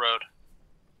pushing up the road.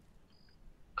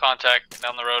 Contact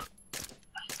down the road.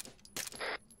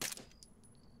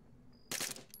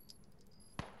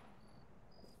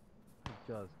 I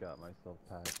just got myself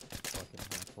packed. Fucking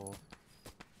asshole.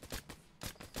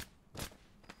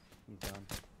 He's done.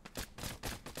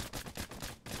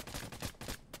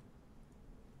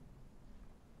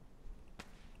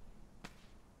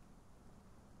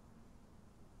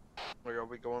 Like, are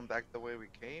we going back the way we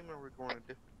came, or are we going a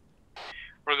different?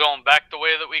 We're going back the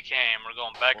way that we came. We're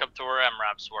going back up to where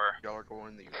MRAPs were. Y'all are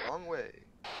going the wrong way.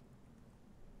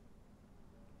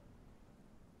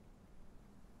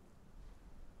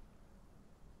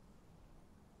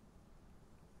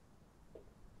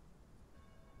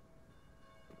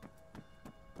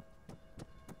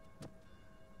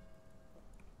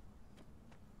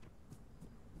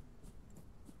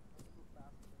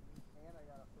 And I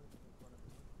got a person in front of me.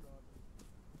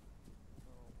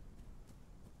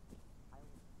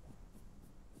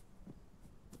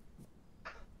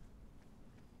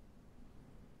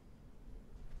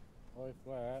 Boy,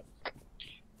 flat.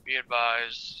 Be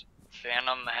advised,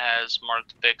 Phantom has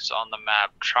marked Vix on the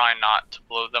map. Try not to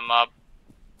blow them up.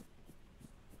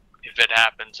 If it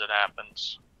happens, it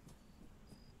happens.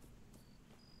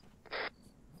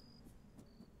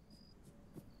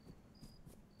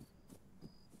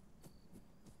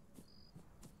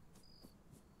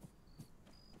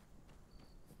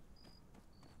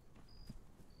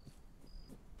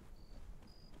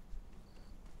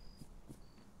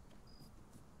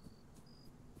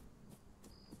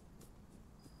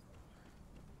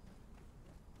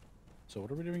 So what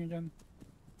are we doing again?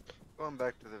 Going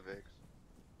back to the VIX.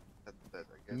 I guess.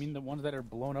 You mean the ones that are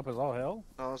blown up as all hell?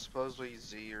 No, supposedly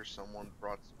Z or someone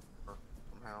brought some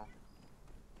somehow.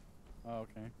 Oh,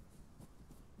 okay.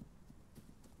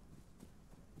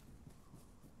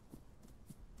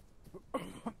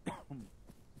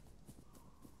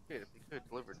 Dude, if he could have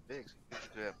delivered VIX, he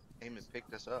could have came and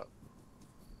picked us up.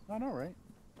 I know, right?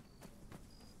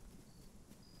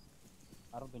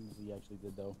 I don't think Z actually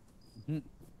did though.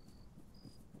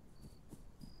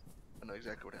 I know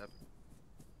exactly what happened.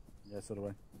 Yeah, so do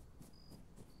I.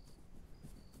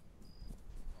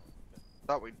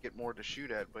 Thought we'd get more to shoot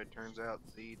at, but it turns out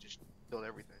Z just killed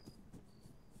everything.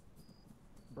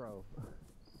 Bro.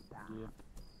 Yeah.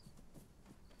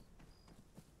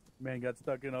 Man got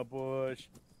stuck in a bush.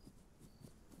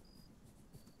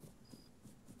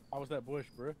 How was that bush,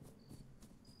 bro?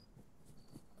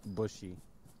 Bushy.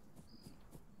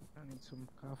 I need some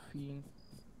caffeine.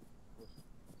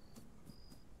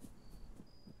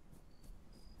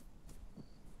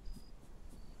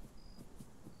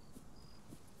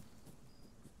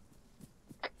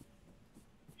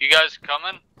 You guys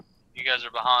coming? You guys are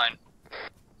behind.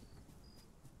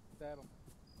 Saddle.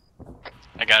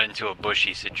 I got into a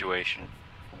bushy situation.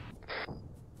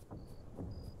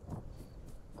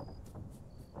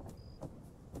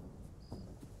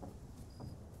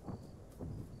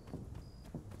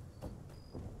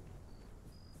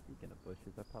 Speaking of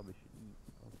bushes, I probably should eat.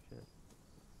 Oh shit.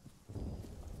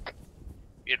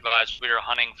 Be advised, we are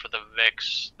hunting for the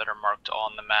Vix that are marked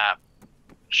on the map.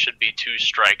 Should be 2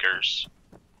 strikers.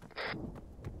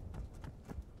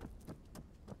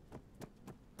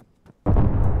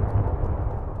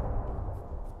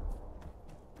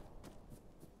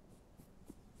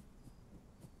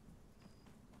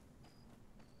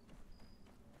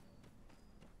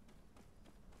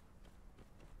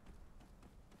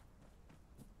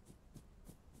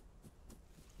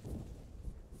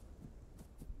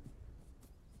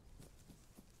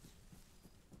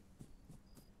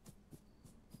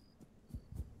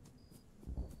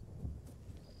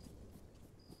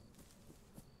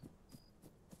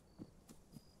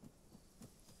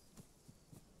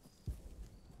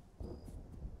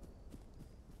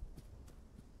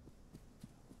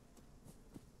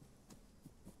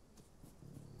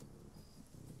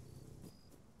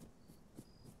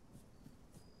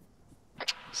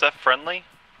 Is that friendly?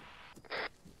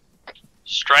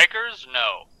 Strikers?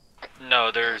 No.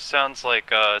 No, there sounds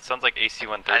like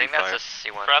AC-130 I think that's fire. a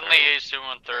C-130. Friendly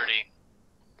AC-130.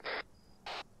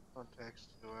 Context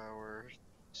 2 hours.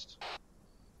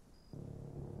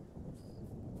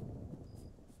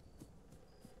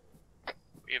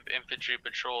 We have infantry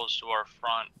patrols to our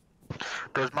front.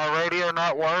 Does my radio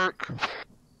not work?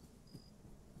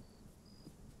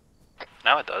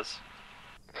 Now it does.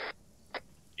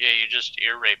 Yeah, you just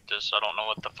ear raped us. I don't know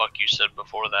what the fuck you said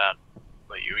before that,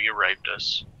 but you ear raped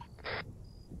us.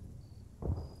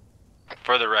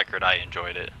 For the record, I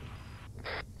enjoyed it.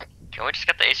 Can we just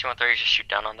get the AC-130 to shoot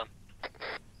down on them?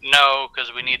 No,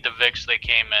 because we need the VIX they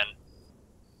came in.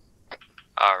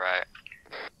 Alright.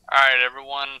 Alright,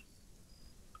 everyone.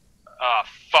 Ah,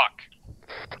 fuck.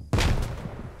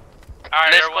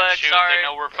 Alright, everyone Misclick, shoot. sorry. They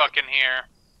know we're fucking here.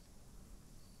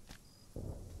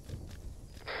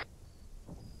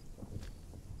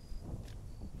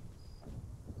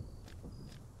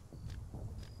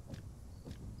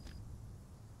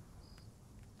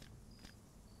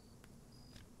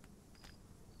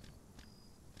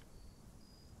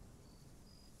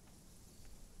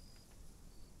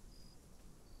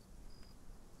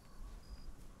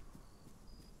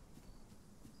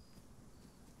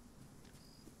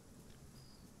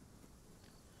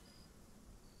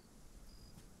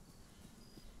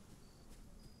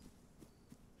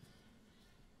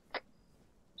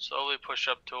 Slowly push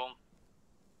up to him.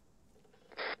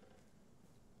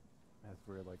 As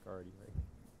we're like already right.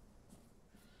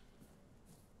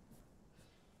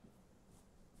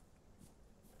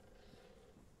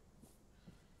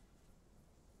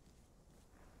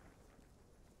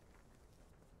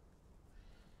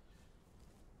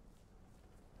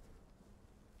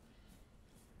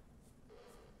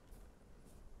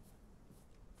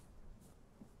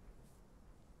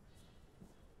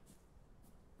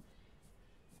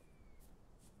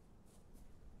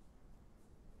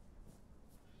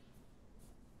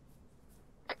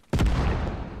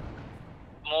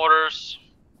 Mortars.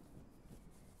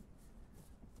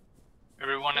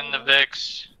 Everyone in the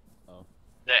VIX. Oh.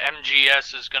 The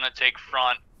MGS is gonna take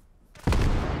front.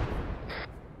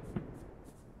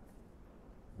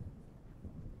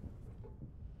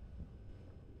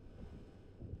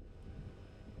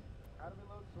 How do we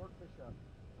load Swordfish up?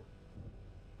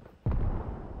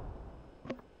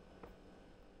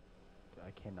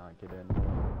 I cannot get in.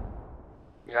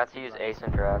 You have to use Ace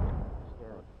and Drag.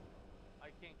 I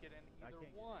can't get in either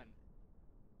one.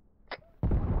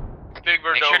 Big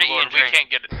Bird Make to sure to eat Overlord, and we drink. can't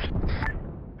get it.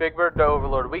 Big Bird to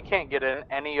Overlord, we can't get in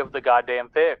any of the goddamn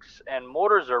VIX, and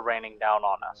mortars are raining down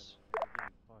on us.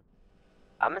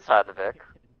 I'm inside the Vic.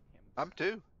 I'm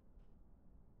too.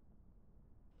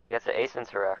 You have to Ace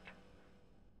Interact.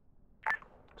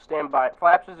 Stand by.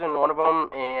 Flaps is in one of them,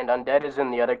 and Undead is in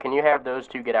the other. Can you have those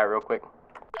two get out real quick?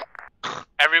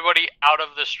 Everybody out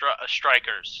of the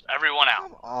strikers. Everyone out.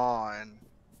 Come on.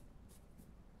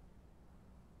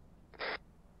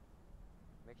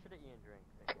 Make sure to eat and drink.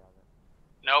 Thank you, Albert.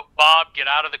 Nope, Bob, get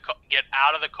out of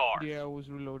the car. Yeah, I was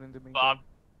reloading the main Bob. gun.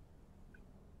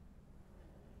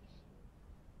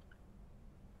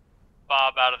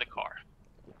 Bob, out of the car.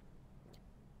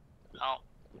 No.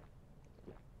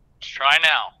 Let's try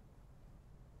now.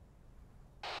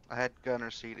 I had gunner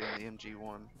seat in the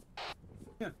MG1.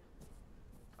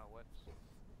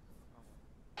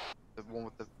 The one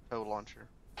with the tow launcher.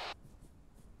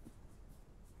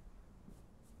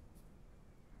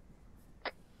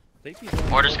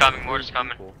 Mortar's coming, mortar's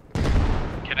coming.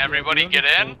 Can everybody get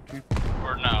in?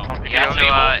 Or no? You have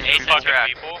to Ace Fucking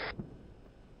Interact. people?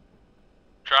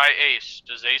 Try Ace.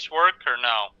 Does Ace work or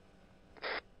no?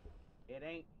 It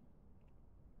ain't.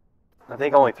 I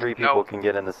think only 3 people can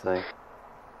get in this thing.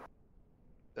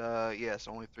 Yes,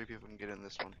 only 3 people can get in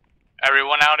this one.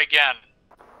 Everyone out again.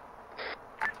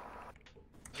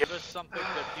 Give us something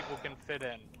that people can fit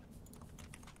in.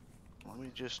 Let me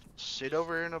just sit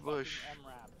over in a bush.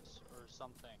 MRAPs or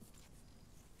something.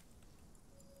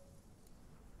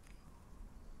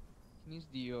 Can use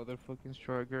the other fucking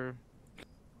striker.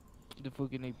 The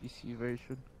fucking APC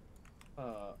version.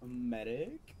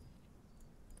 Medic?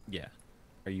 Yeah.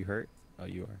 Are you hurt? Oh,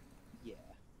 you are. Yeah.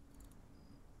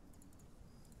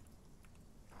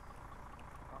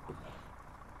 I'm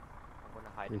gonna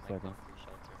hide 3 in my seconds. concrete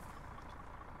shelter.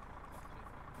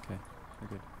 Okay, we're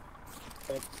good.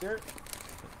 Fixer?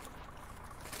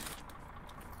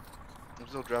 I'm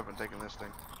still driving, taking this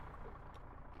thing.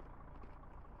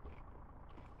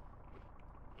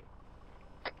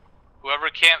 Whoever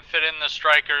can't fit in the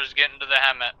strikers, get into the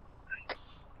Hemet.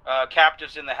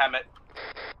 Captives in the Hemet.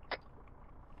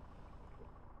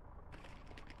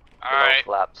 Alright.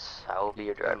 Flaps. I will be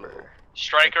your driver.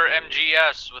 Striker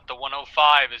MGS with the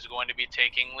 105 is going to be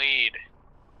taking lead.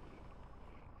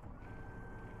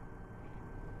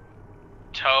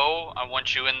 Toe, I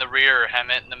want you in the rear,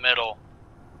 Hammett in the middle.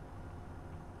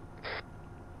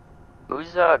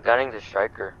 Who's gunning the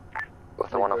striker with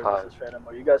the Big Bird, 105? this is Phantom.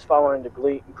 Are you guys following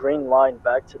the green line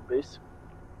back to the base?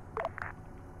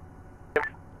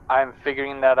 I'm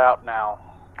figuring that out now.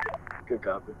 Good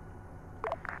copy.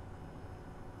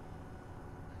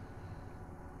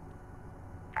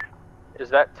 Is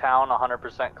that town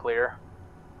 100% clear?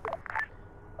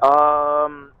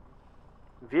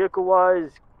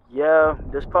 Vehicle-wise, yeah,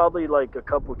 there's probably like a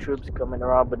couple troops coming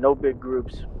around, but no big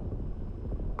groups.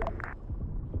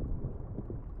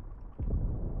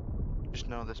 Just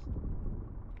know this.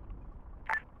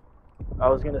 I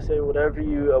was gonna say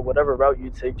whatever route you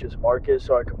take, just mark it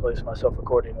so I can place myself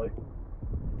accordingly.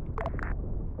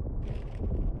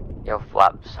 Yo,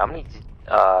 Flaps, how many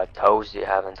toes do you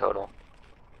have in total?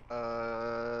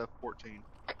 14.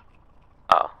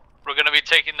 Oh. We're going to be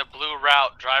taking the blue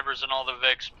route. Drivers and all the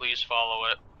Vics, please follow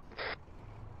it.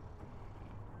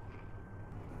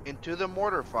 Into the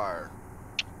mortar fire.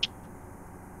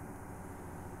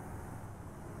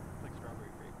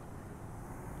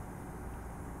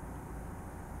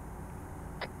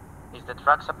 Is the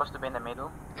truck supposed to be in the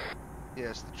middle?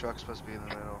 Yes, the truck's supposed to be in the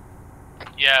middle.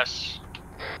 Yes.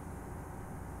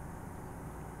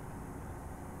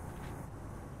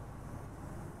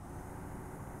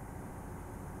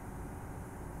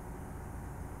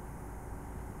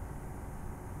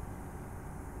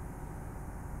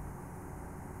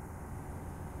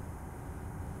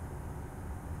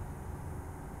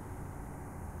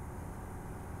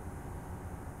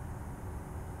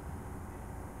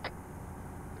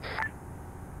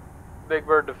 Big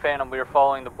Bird to Phantom, we are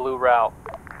following the blue route.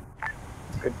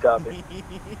 Good copy.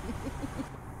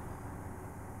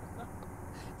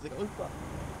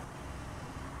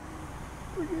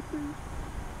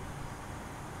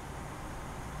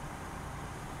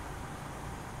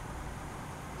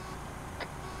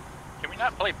 Can we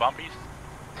not play bumpies?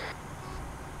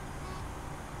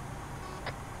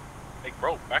 Hey,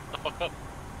 bro, back the fuck up.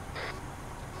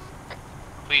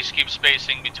 Please keep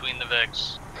spacing between the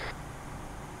Vics.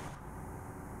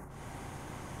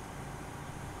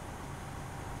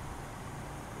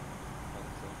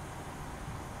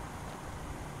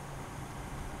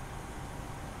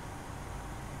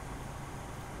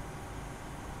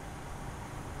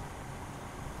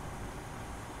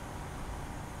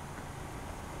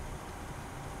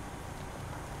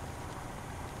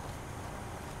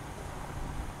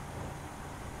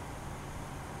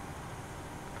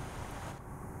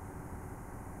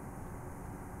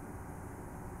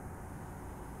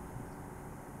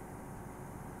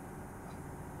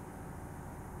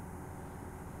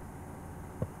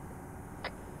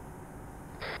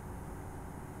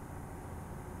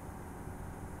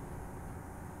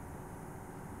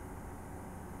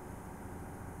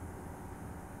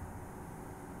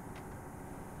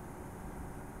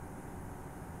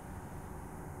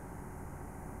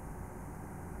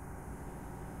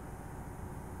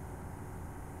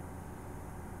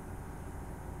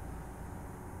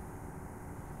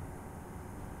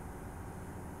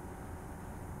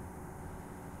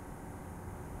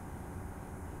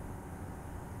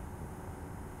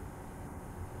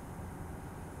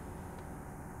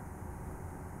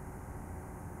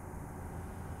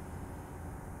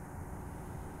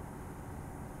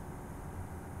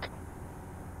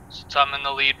 Since I'm in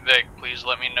the lead Vic, please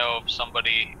let me know if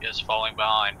somebody is falling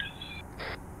behind.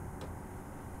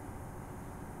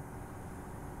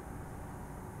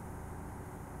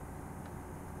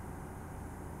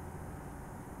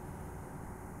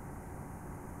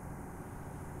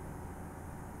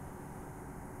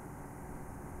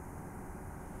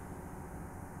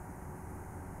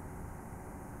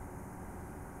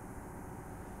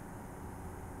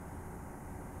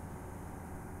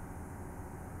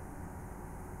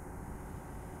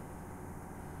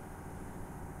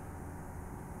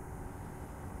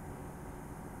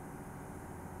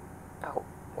 Oh,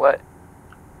 what?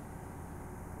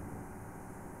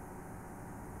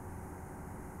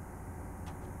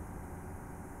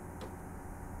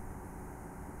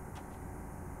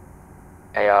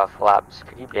 Hey, Flaps,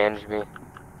 could you bandage me?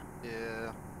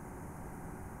 Yeah.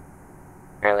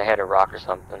 Apparently I had a rock or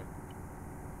something.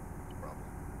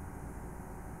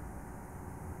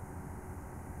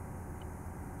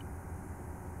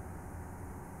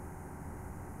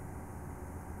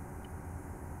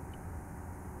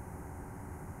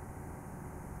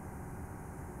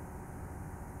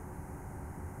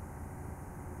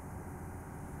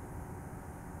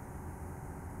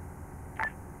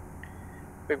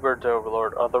 Big Bird to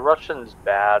Overlord. Are the Russians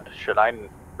bad? Should I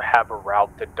have a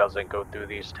route that doesn't go through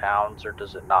these towns, or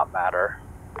does it not matter?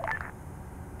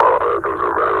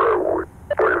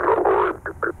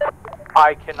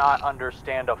 I cannot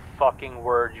understand a fucking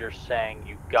word you're saying,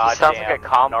 you goddamn sounds like a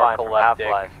Combine from narcoleptic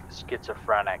Half-Life.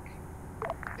 schizophrenic.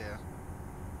 Yeah.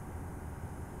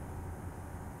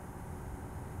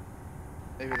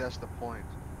 Maybe that's the point.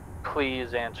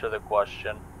 Please answer the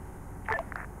question.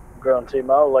 Ground team,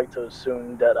 I would like to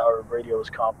assume that our radio is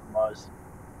compromised.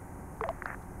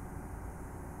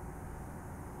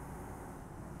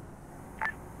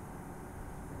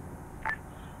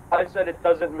 I said it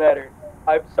doesn't matter.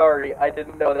 I'm sorry, I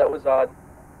didn't know that was on.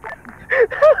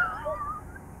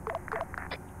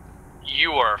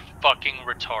 You are fucking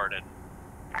retarded.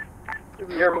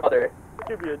 Your mother.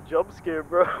 Give me a jump scare,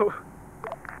 bro.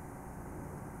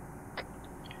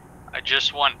 I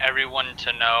just want everyone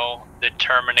to know that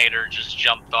Terminator just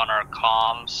jumped on our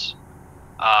comms,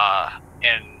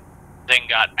 and then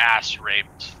got ass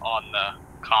raped on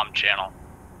the comm channel.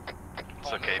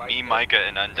 It's okay. Me, Micah,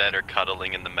 and Undead are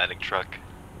cuddling in the medic truck.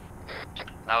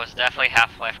 That was definitely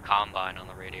Half-Life Combine on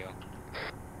the radio.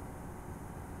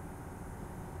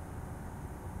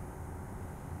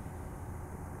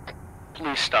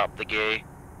 Please stop the gay.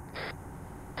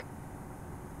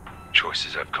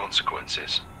 Choices have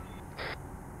consequences.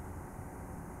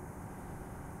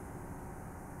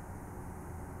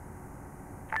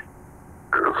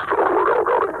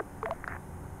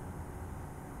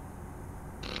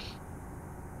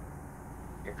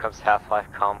 Here comes Half-Life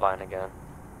Combine again.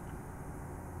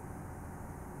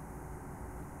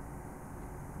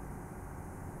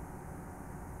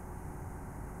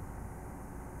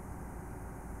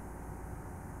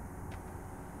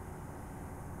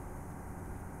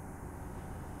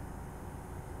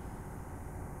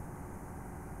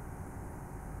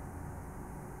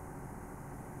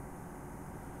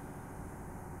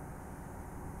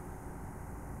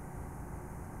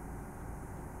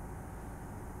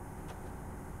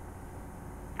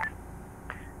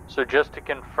 So just to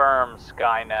confirm,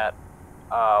 Skynet,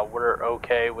 we're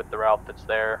okay with the route that's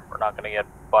there. We're not gonna get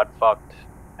butt fucked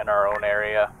in our own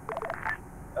area.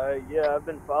 Yeah, I've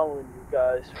been following you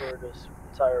guys for this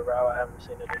entire route. I haven't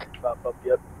seen anything pop up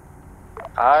yet.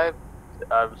 I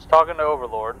was talking to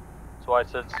Overlord, so I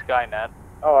said Skynet.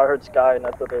 Oh, I heard Sky and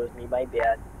I thought it was me. My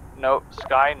bad. No,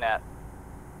 Skynet.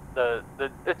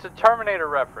 It's a Terminator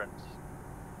reference.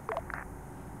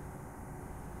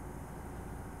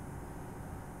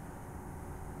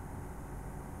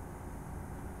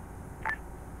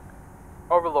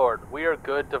 Overlord, we are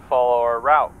good to follow our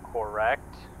route,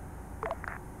 correct?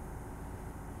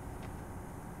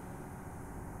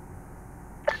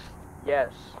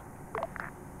 Yes.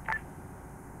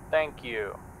 Thank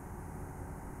you.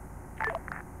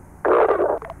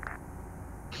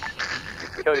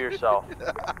 Kill yourself.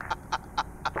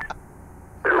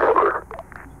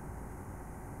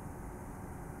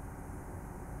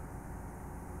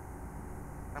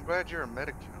 I'm glad you're a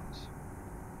medic, Jones.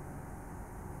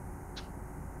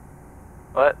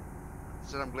 What? I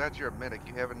said I'm glad you're a medic.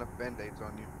 You have enough band-aids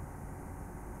on you.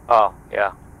 Oh,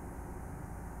 yeah.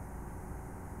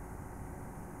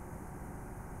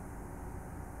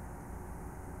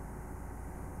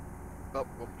 Oh,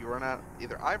 well, you run out.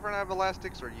 Either I've run out of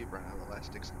elastics or you've run out of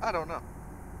elastics. I don't know.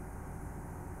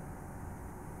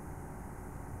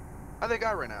 I think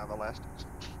I ran out of elastics.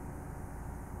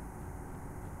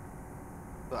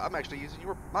 But I'm actually using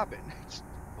my band-aids to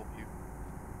help you.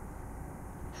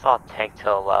 Saw a tank to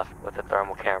the left with a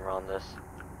thermal camera on this.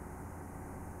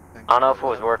 I don't know if it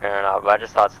was working or not, but I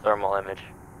just saw its thermal image.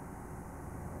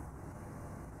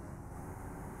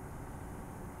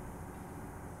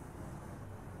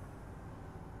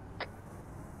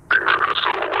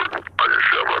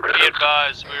 Be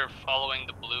advised, we are following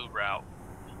the blue route.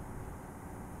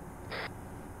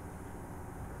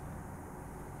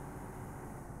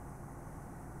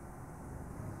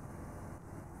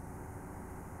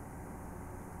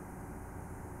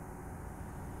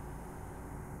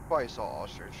 Probably saw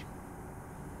ostrich.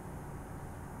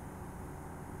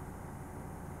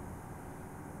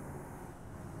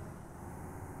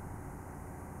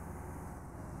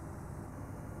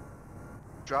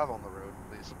 Drive on the road,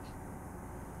 please.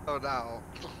 Oh no.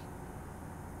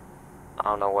 I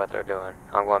don't know what they're doing.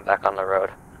 I'm going back on the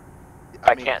road.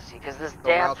 I mean, can't see because this the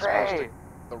damn route's supposed train.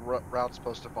 to, route's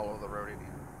supposed to follow the road in here.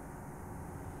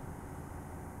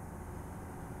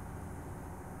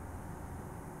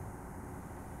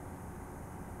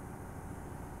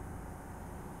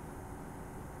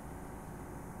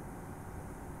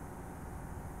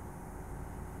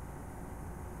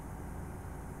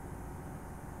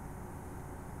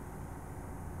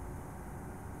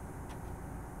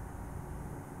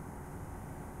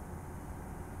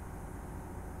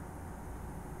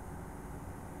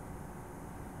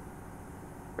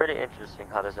 pretty interesting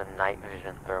how there's a night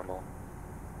vision thermal.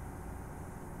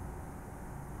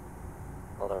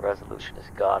 Well, the resolution is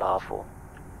god awful.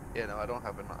 Yeah, no, I don't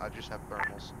have I just have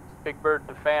thermals. Big Bird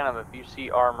to Phantom, if you see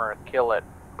armor, kill it.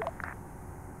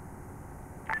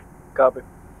 Copy.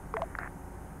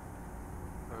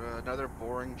 Another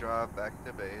boring drive back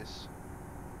to base.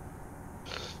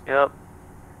 Yep.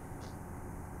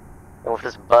 And with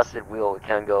this busted wheel, we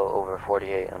can't go over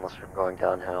 48 unless we're going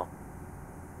downhill.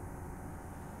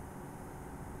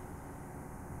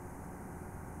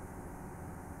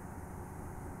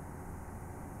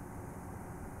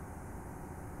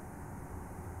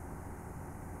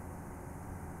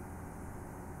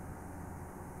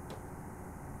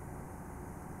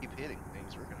 Keep hitting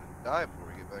things, we're gonna die before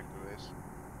we get back to base.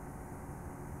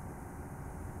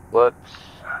 Whoops.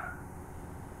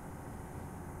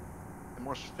 And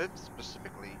more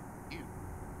specifically, you.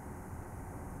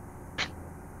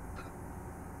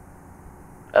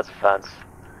 That's a fence.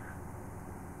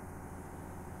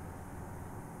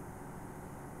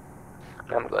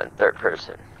 I'm going third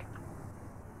person.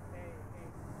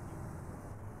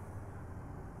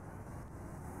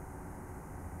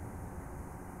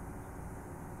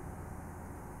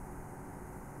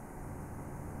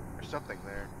 There's something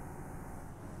there.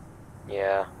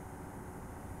 Yeah.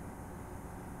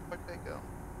 Where'd they go?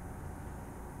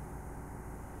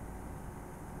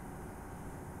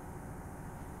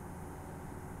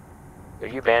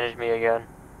 Did you bandage me again?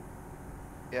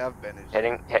 Yeah, I've bandaged.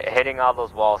 Hitting all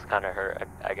those walls kind of hurt,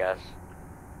 I guess.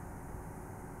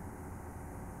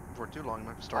 For too long, I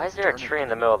might start. Why is there a tree in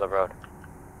the middle of the road?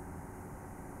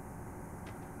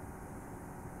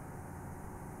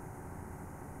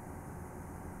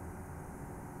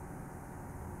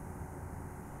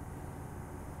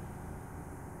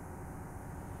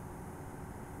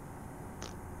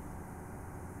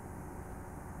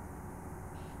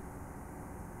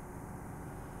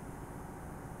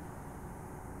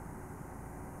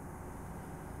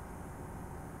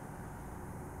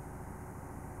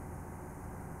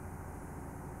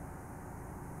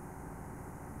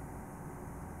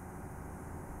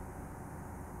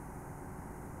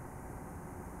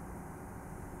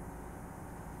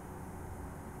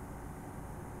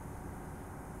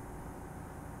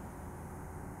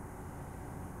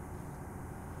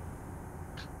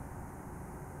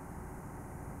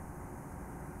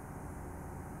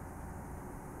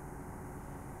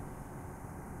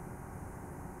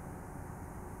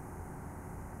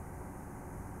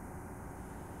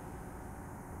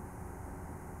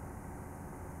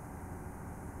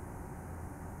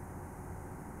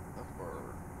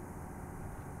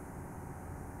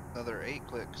 Another 8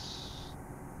 clicks.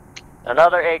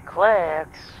 Another 8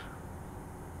 clicks.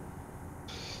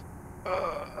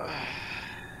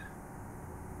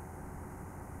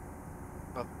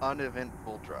 Of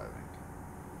uneventful driving.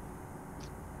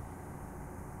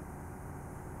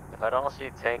 If I don't see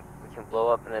a tank we can blow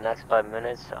up in the next 5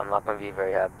 minutes, I'm not going to be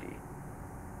very happy.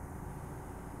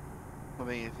 I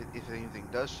mean, if anything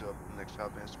does show up in the next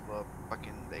 5 minutes to blow up,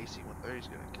 fucking the AC-130 is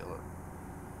gonna kill it.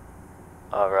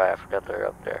 Alright, I forgot they're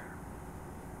up there.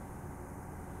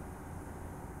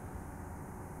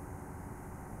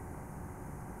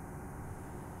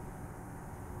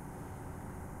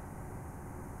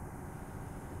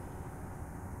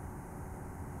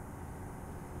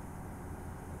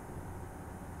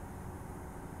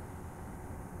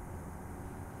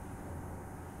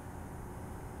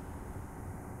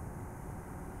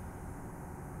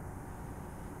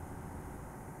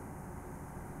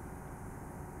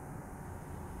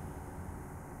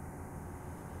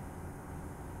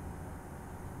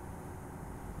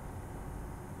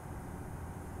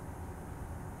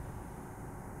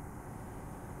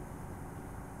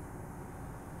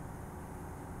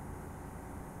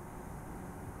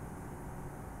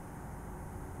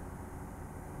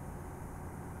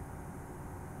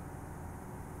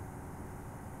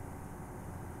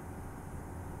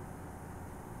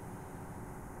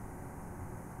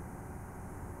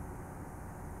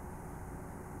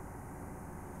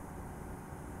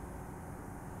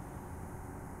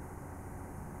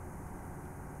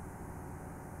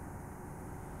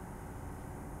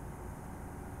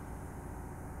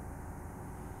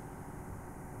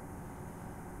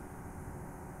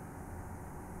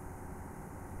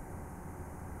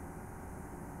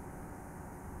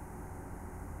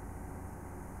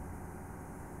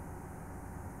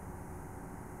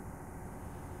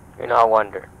 You know, I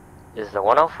wonder, is the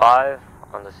 105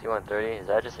 on the C-130, is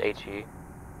that just HE?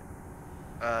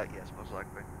 Yes, most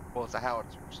likely. Well, it's a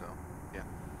howitzer, so, yeah.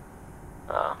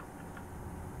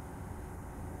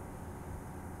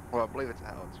 Well, I believe it's a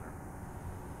howitzer.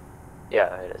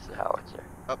 Yeah, it is the howitzer.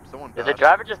 Oh, someone Did died. the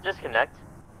driver just disconnect?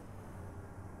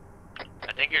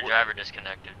 I think your driver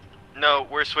disconnected. No,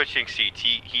 we're switching seats.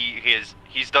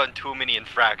 He's done too many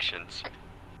infractions.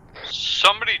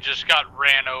 Somebody just got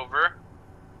ran over.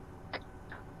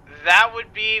 That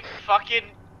would be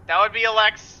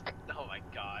Alex. Oh my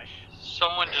gosh.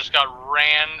 Someone just got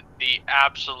ran the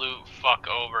absolute fuck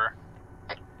over.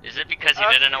 Is it because he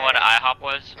didn't know what an IHOP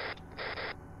was?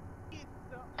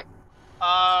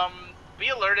 Be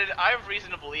alerted. I have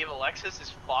reason to believe Alexis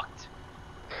is fucked.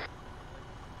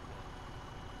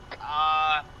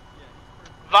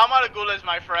 Vamagulas,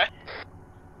 my friend.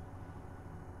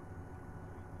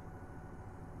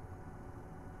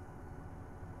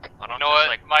 You know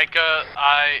what, Micah,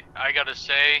 I gotta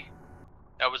say,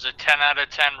 that was a 10 out of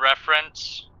 10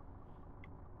 reference.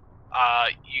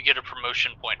 You get a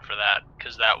promotion point for that,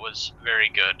 because that was very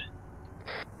good.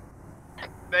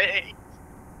 Thanks.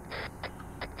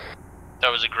 That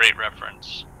was a great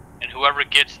reference. And whoever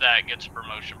gets that gets a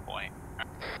promotion point.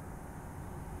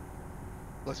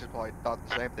 Alexis probably thought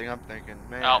the same thing I'm thinking.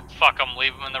 Man. Oh, fuck, I'm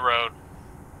leaving him in the road.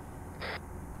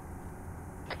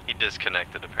 He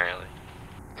disconnected, apparently.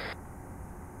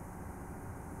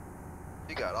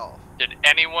 He got off. Did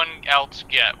anyone else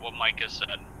get what Micah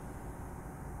said?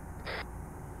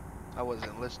 I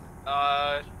wasn't listening.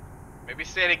 Maybe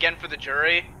say it again for the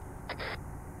jury.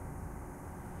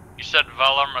 You said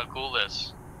Valar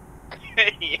Magulis.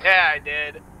 Yeah, I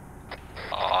did.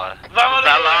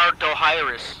 Valar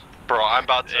Dohyrus. Bro, I'm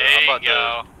about to.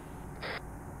 Go.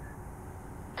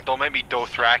 Don't make me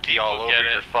Dothraki all over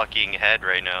your fucking head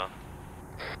right now.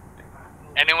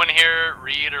 Anyone here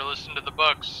read or listen to the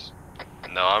books?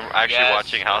 No, I'm actually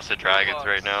watching House of Dragons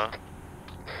right now.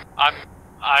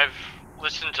 I've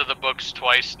listened to the books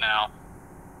twice now.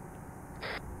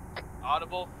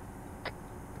 Audible?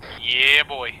 Yeah,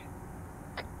 boy.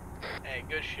 Hey,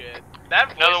 good shit. That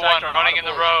voice Another one actor on running in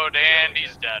the Audible is road, and really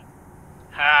he's good. dead.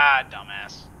 Ha,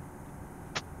 dumbass.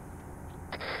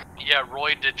 Yeah,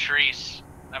 Roy Detrice.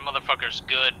 That motherfucker's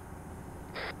good.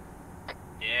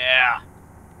 Yeah.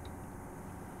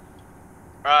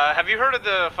 Have you heard of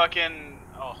the fucking...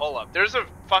 Oh, hold up. There's a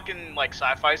fucking, like,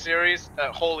 sci-fi series,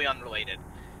 wholly unrelated.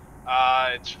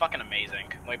 It's fucking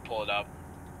amazing. Let me pull it up.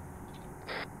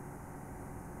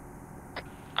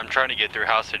 I'm trying to get through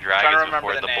House of Trying to Dragons remember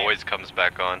before the the name. boys comes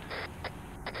back on.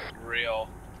 Real.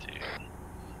 Dude.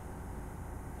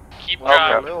 Keep Okay,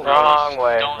 driving. wrong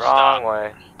way, Don't wrong stop.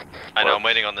 way. I know, I'm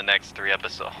waiting on the next 3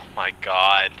 episodes. Oh my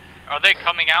god. Are they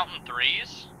coming out in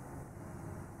 3s?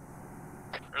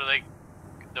 Are they...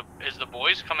 Is the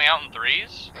boys coming out in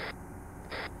 3s?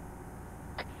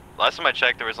 Last time I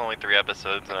checked, there was only 3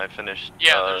 episodes, and I finished.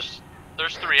 Yeah,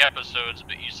 there's 3 episodes,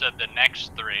 but you said the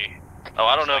next 3. Oh,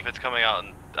 I don't know if it's coming out.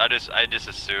 I just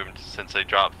assumed since they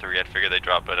dropped 3, I'd figure they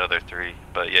drop another 3.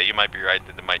 But yeah, you might be right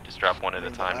that they might just drop one at a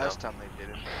time now. Last time they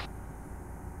did it.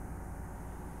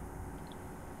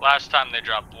 Last time they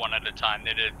dropped 1 at a time.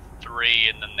 They did 3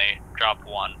 and then they dropped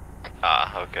 1.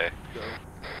 Ah, okay.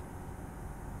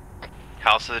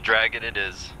 House of the Dragon it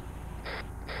is.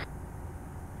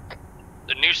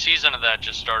 The new season of that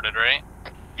just started, right?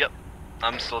 Yep.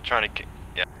 I'm still trying to...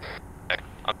 Yeah.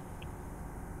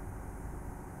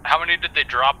 How many did they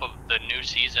drop of the new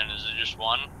season? Is it just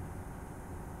 1?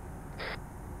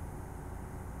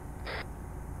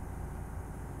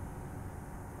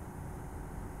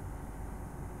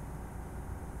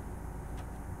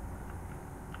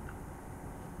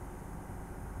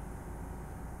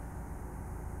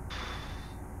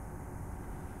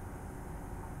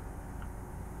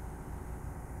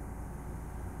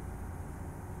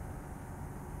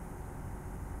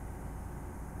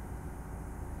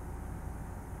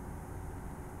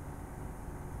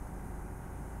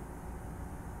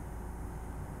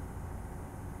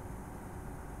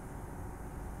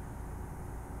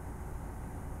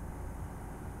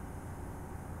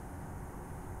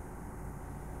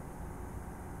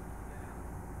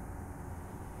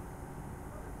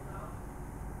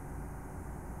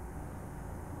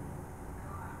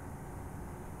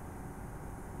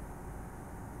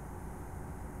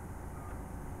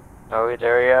 Are we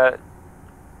there yet?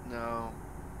 No.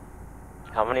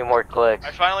 How many more clicks?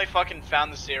 I finally fucking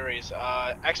found the series.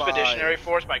 Expeditionary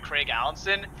Force by Craig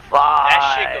Allenson. 5.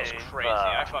 That shit goes crazy.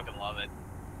 I fucking love it.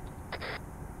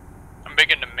 I'm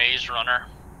big into Maze Runner.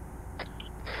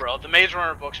 Bro, the Maze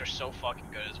Runner books are so fucking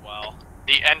good as well.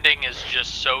 The ending is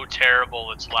just so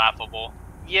terrible, it's laughable.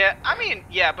 Yeah, I mean,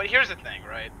 yeah, but here's the thing,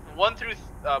 right?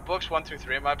 Books 1 through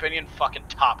 3, in my opinion, fucking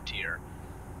top tier.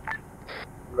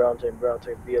 Ground team,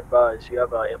 be advised. You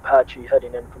have Apache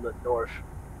heading in from the north.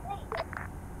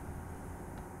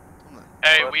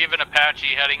 Hey, we have an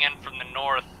Apache heading in from the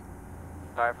north.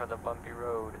 Sorry for the bumpy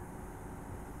road.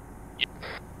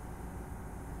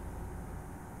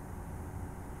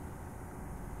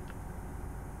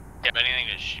 Have anything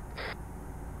to shoot?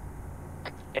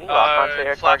 Any rock launcher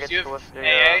Flaps, targets you to have us?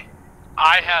 AA?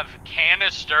 I have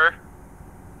canister.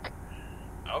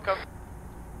 Okay.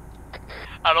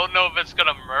 I don't know if it's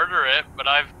gonna murder it, but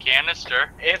I have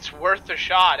canister. It's worth a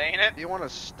shot, ain't it? If you want to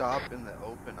stop in the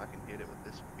open, I can hit it with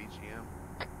this BGM.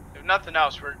 If nothing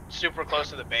else, we're super close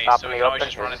to the base, Stop so in we the can always open,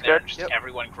 just run is in there good? and just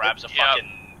everyone grabs a Yep.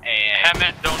 fucking AA.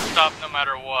 Hammett, don't stop no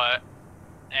matter what.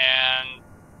 And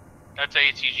that's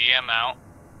ATGM out.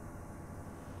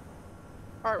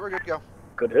 Alright, we're good to go.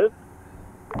 Good hit.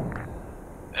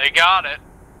 They got it.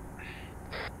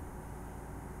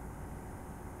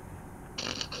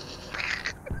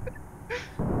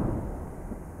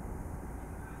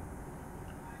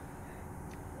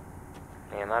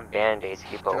 Man, my band-aids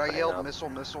keep Did I opening yell up. missile,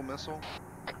 missile, missile?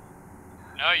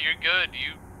 No, you're good.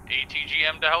 You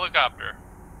ATGM to helicopter.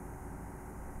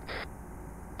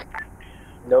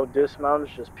 No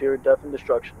dismounts, just pure death and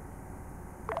destruction.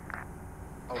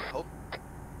 I would hope.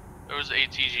 Those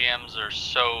ATGMs are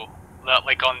so,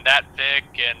 like on that Vic,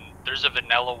 and there's a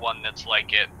vanilla one that's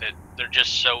like it, that they're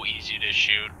just so easy to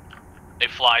shoot. They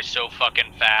fly so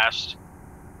fucking fast.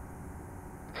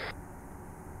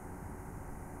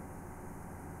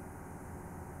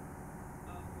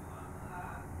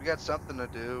 We got something to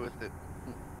do with it,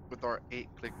 with our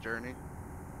 8-click journey.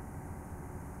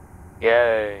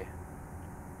 Yay.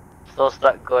 Still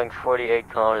stuck going 48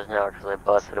 kilometers an hour because I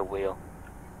busted a wheel.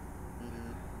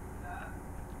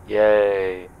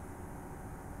 Yay.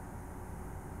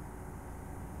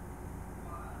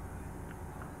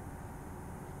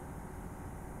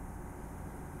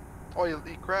 Oh,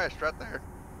 he crashed right there.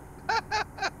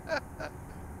 But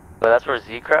that's where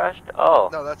Z crashed? Oh.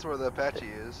 No, that's where the Apache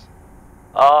is.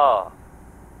 Oh.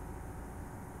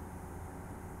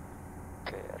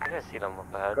 Okay, I think I see them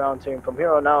up ahead. Ground team, from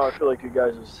here on out, I feel like you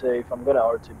guys are safe. I'm gonna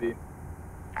RTB.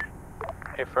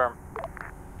 Hey, firm.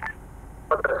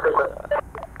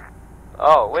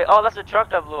 Oh, wait, oh, that's a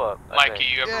truck that blew up. Mikey,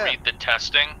 you ever read the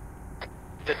testing?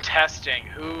 The testing.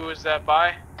 Who is that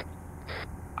by?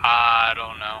 I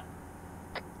don't know.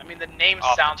 I mean, the name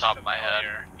Off the sounds top familiar. of my head.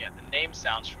 Yeah, the name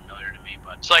sounds familiar to me,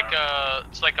 but It's like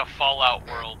a Fallout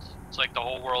world. It's like the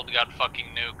whole world got fucking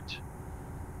nuked.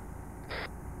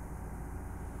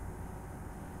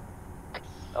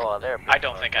 Oh, well, there. I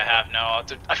don't think I have. No,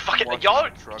 I fucking y'all are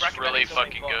It's really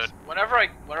fucking good. Whenever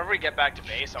we get back to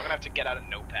base, I'm gonna have to get out a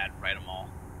notepad and write them all.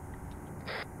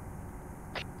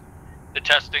 The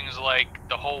testing's like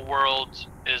the whole world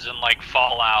is in like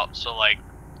Fallout, so like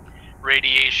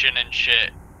radiation and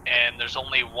shit, and there's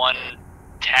only one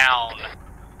town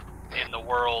in the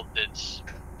world that's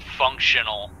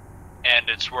functional, and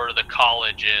it's where the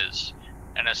college is.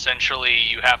 And essentially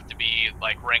you have to be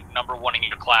like ranked #1 in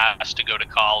your class to go to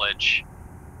college.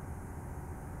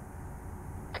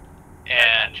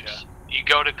 And you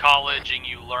go to college and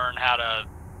you learn how to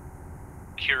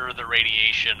cure the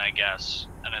radiation, I guess,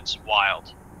 and it's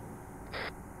wild.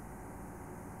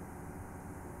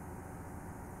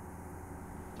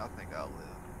 I think I'll live.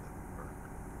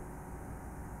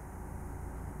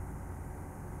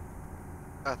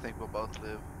 I think we'll both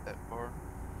live that far.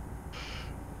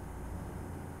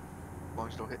 As long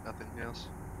as don't hit nothing else.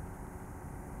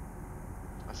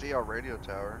 I see our radio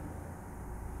tower.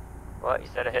 What? You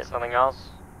said it hit something else?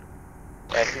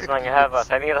 Yeah, I see something ahead of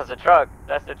us. I think that's a truck.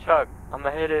 That's the truck. I'm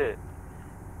gonna hit it.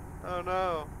 Oh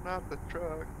no, not the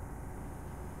truck.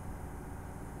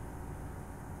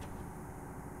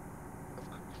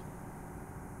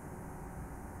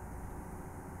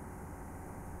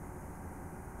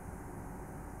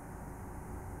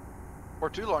 For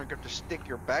too long, you have to stick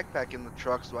your backpack in the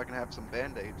truck so I can have some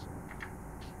band-aids.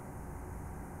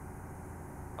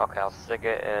 Okay, I'll stick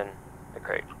it in the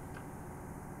crate.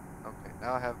 Okay,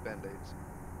 now I have band-aids.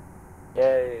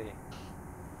 Yay.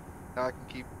 Now I can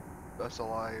keep us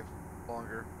alive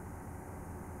longer.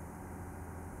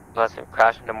 Let's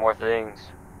crash into more things.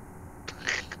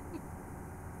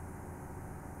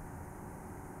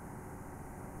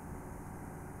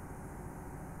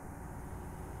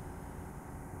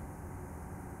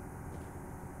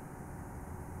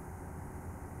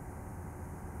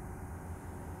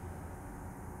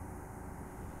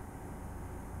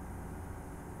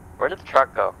 Where did the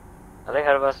truck go? Are they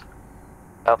ahead of us?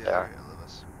 Out Yeah, there. ahead of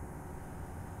us.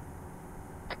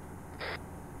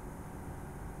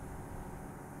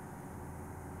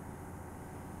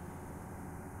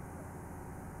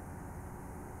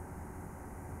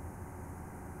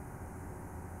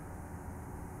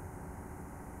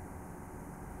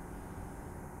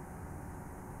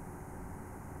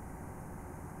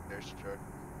 there's the truck.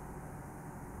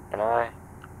 Can I?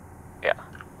 Yeah.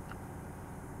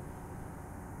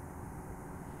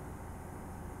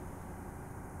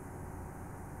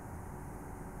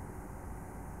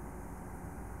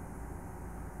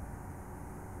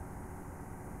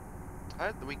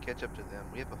 How did we catch up to them?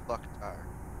 We have a fucking tire.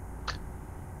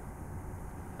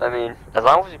 I mean, as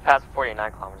long as we pass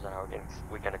 49 kilometers an hour,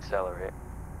 we can accelerate.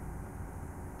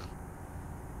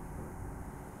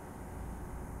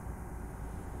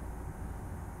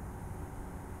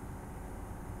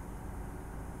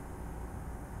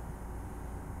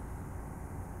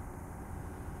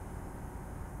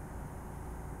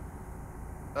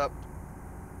 Up.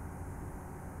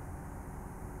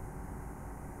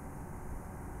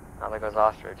 Now there goes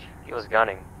Ostrich. He was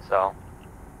gunning, so.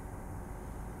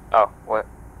 Oh, what?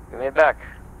 We made it back.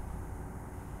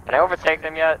 Can I overtake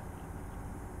them yet?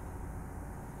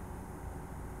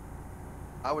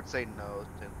 I would say no,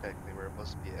 since technically we're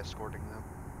supposed to be escorting them.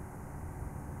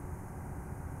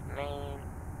 I mean.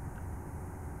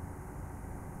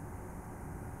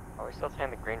 Are we still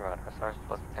taking the green rod? Or are we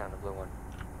supposed to be taking the blue one?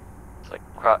 It's like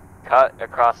cut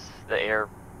across the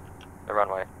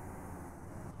runway.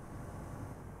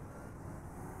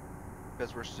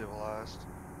 Because we're civilized.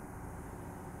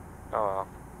 Oh well.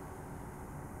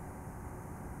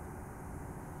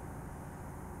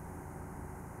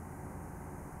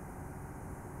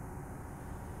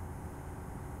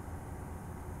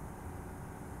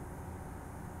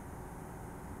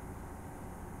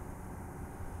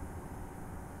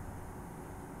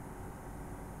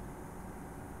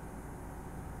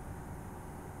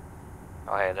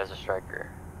 Oh hey, there's a striker.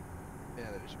 Yeah,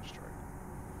 there's a striker.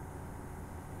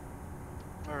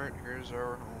 Alright, here's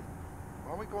our home.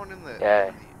 Why are we going in the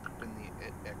Yeah.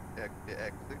 the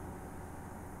exit?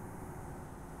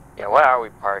 Yeah, why are we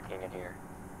parking in here?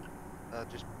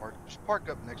 Just park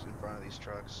up next in front of these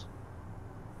trucks.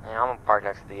 Yeah, I'm gonna park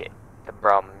next to the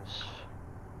Brums.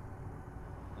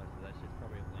 That's just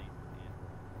probably a lane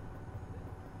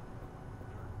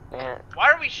for the Man,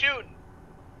 Why are we shooting?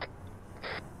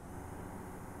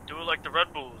 Do it like the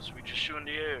Red Bulls. We just shoot in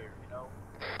the air, you know?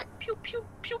 Pew pew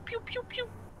pew pew pew pew.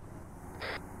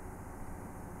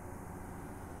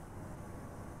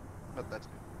 But that's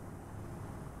good.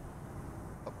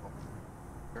 Oh,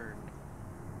 burned.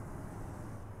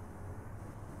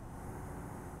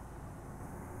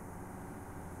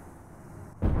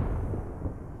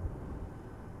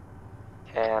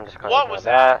 okay, I'm just gonna What ignore was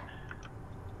that.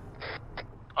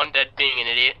 Undead being an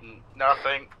idiot.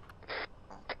 Nothing.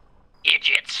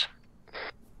 Idiots.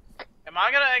 Am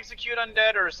I gonna execute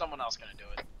undead or is someone else gonna do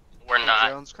it? We're not.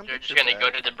 Jones, come They're get just your gonna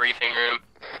go bag. to the briefing room.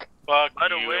 Fuck By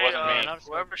the you, way, it wasn't me.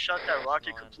 whoever shot that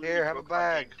rocket completely Here, have a broke my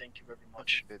bag. game. Thank you very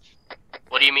much. Bitch.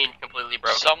 What do you mean completely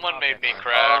broke? Someone made me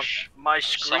crash. My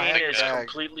screen Something is bag.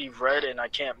 completely red and I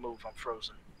can't move. I'm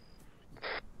frozen.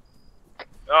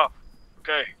 Oh,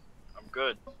 okay. I'm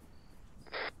good.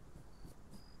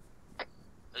 The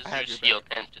I have Zeus your Steel back.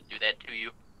 tends to do that to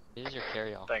you. This is your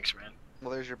carry-all. Thanks, man.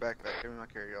 Well, there's your backpack. Give me my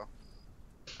carry-all.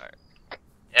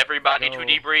 Everybody to Go.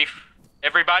 debrief.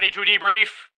 Everybody to debrief.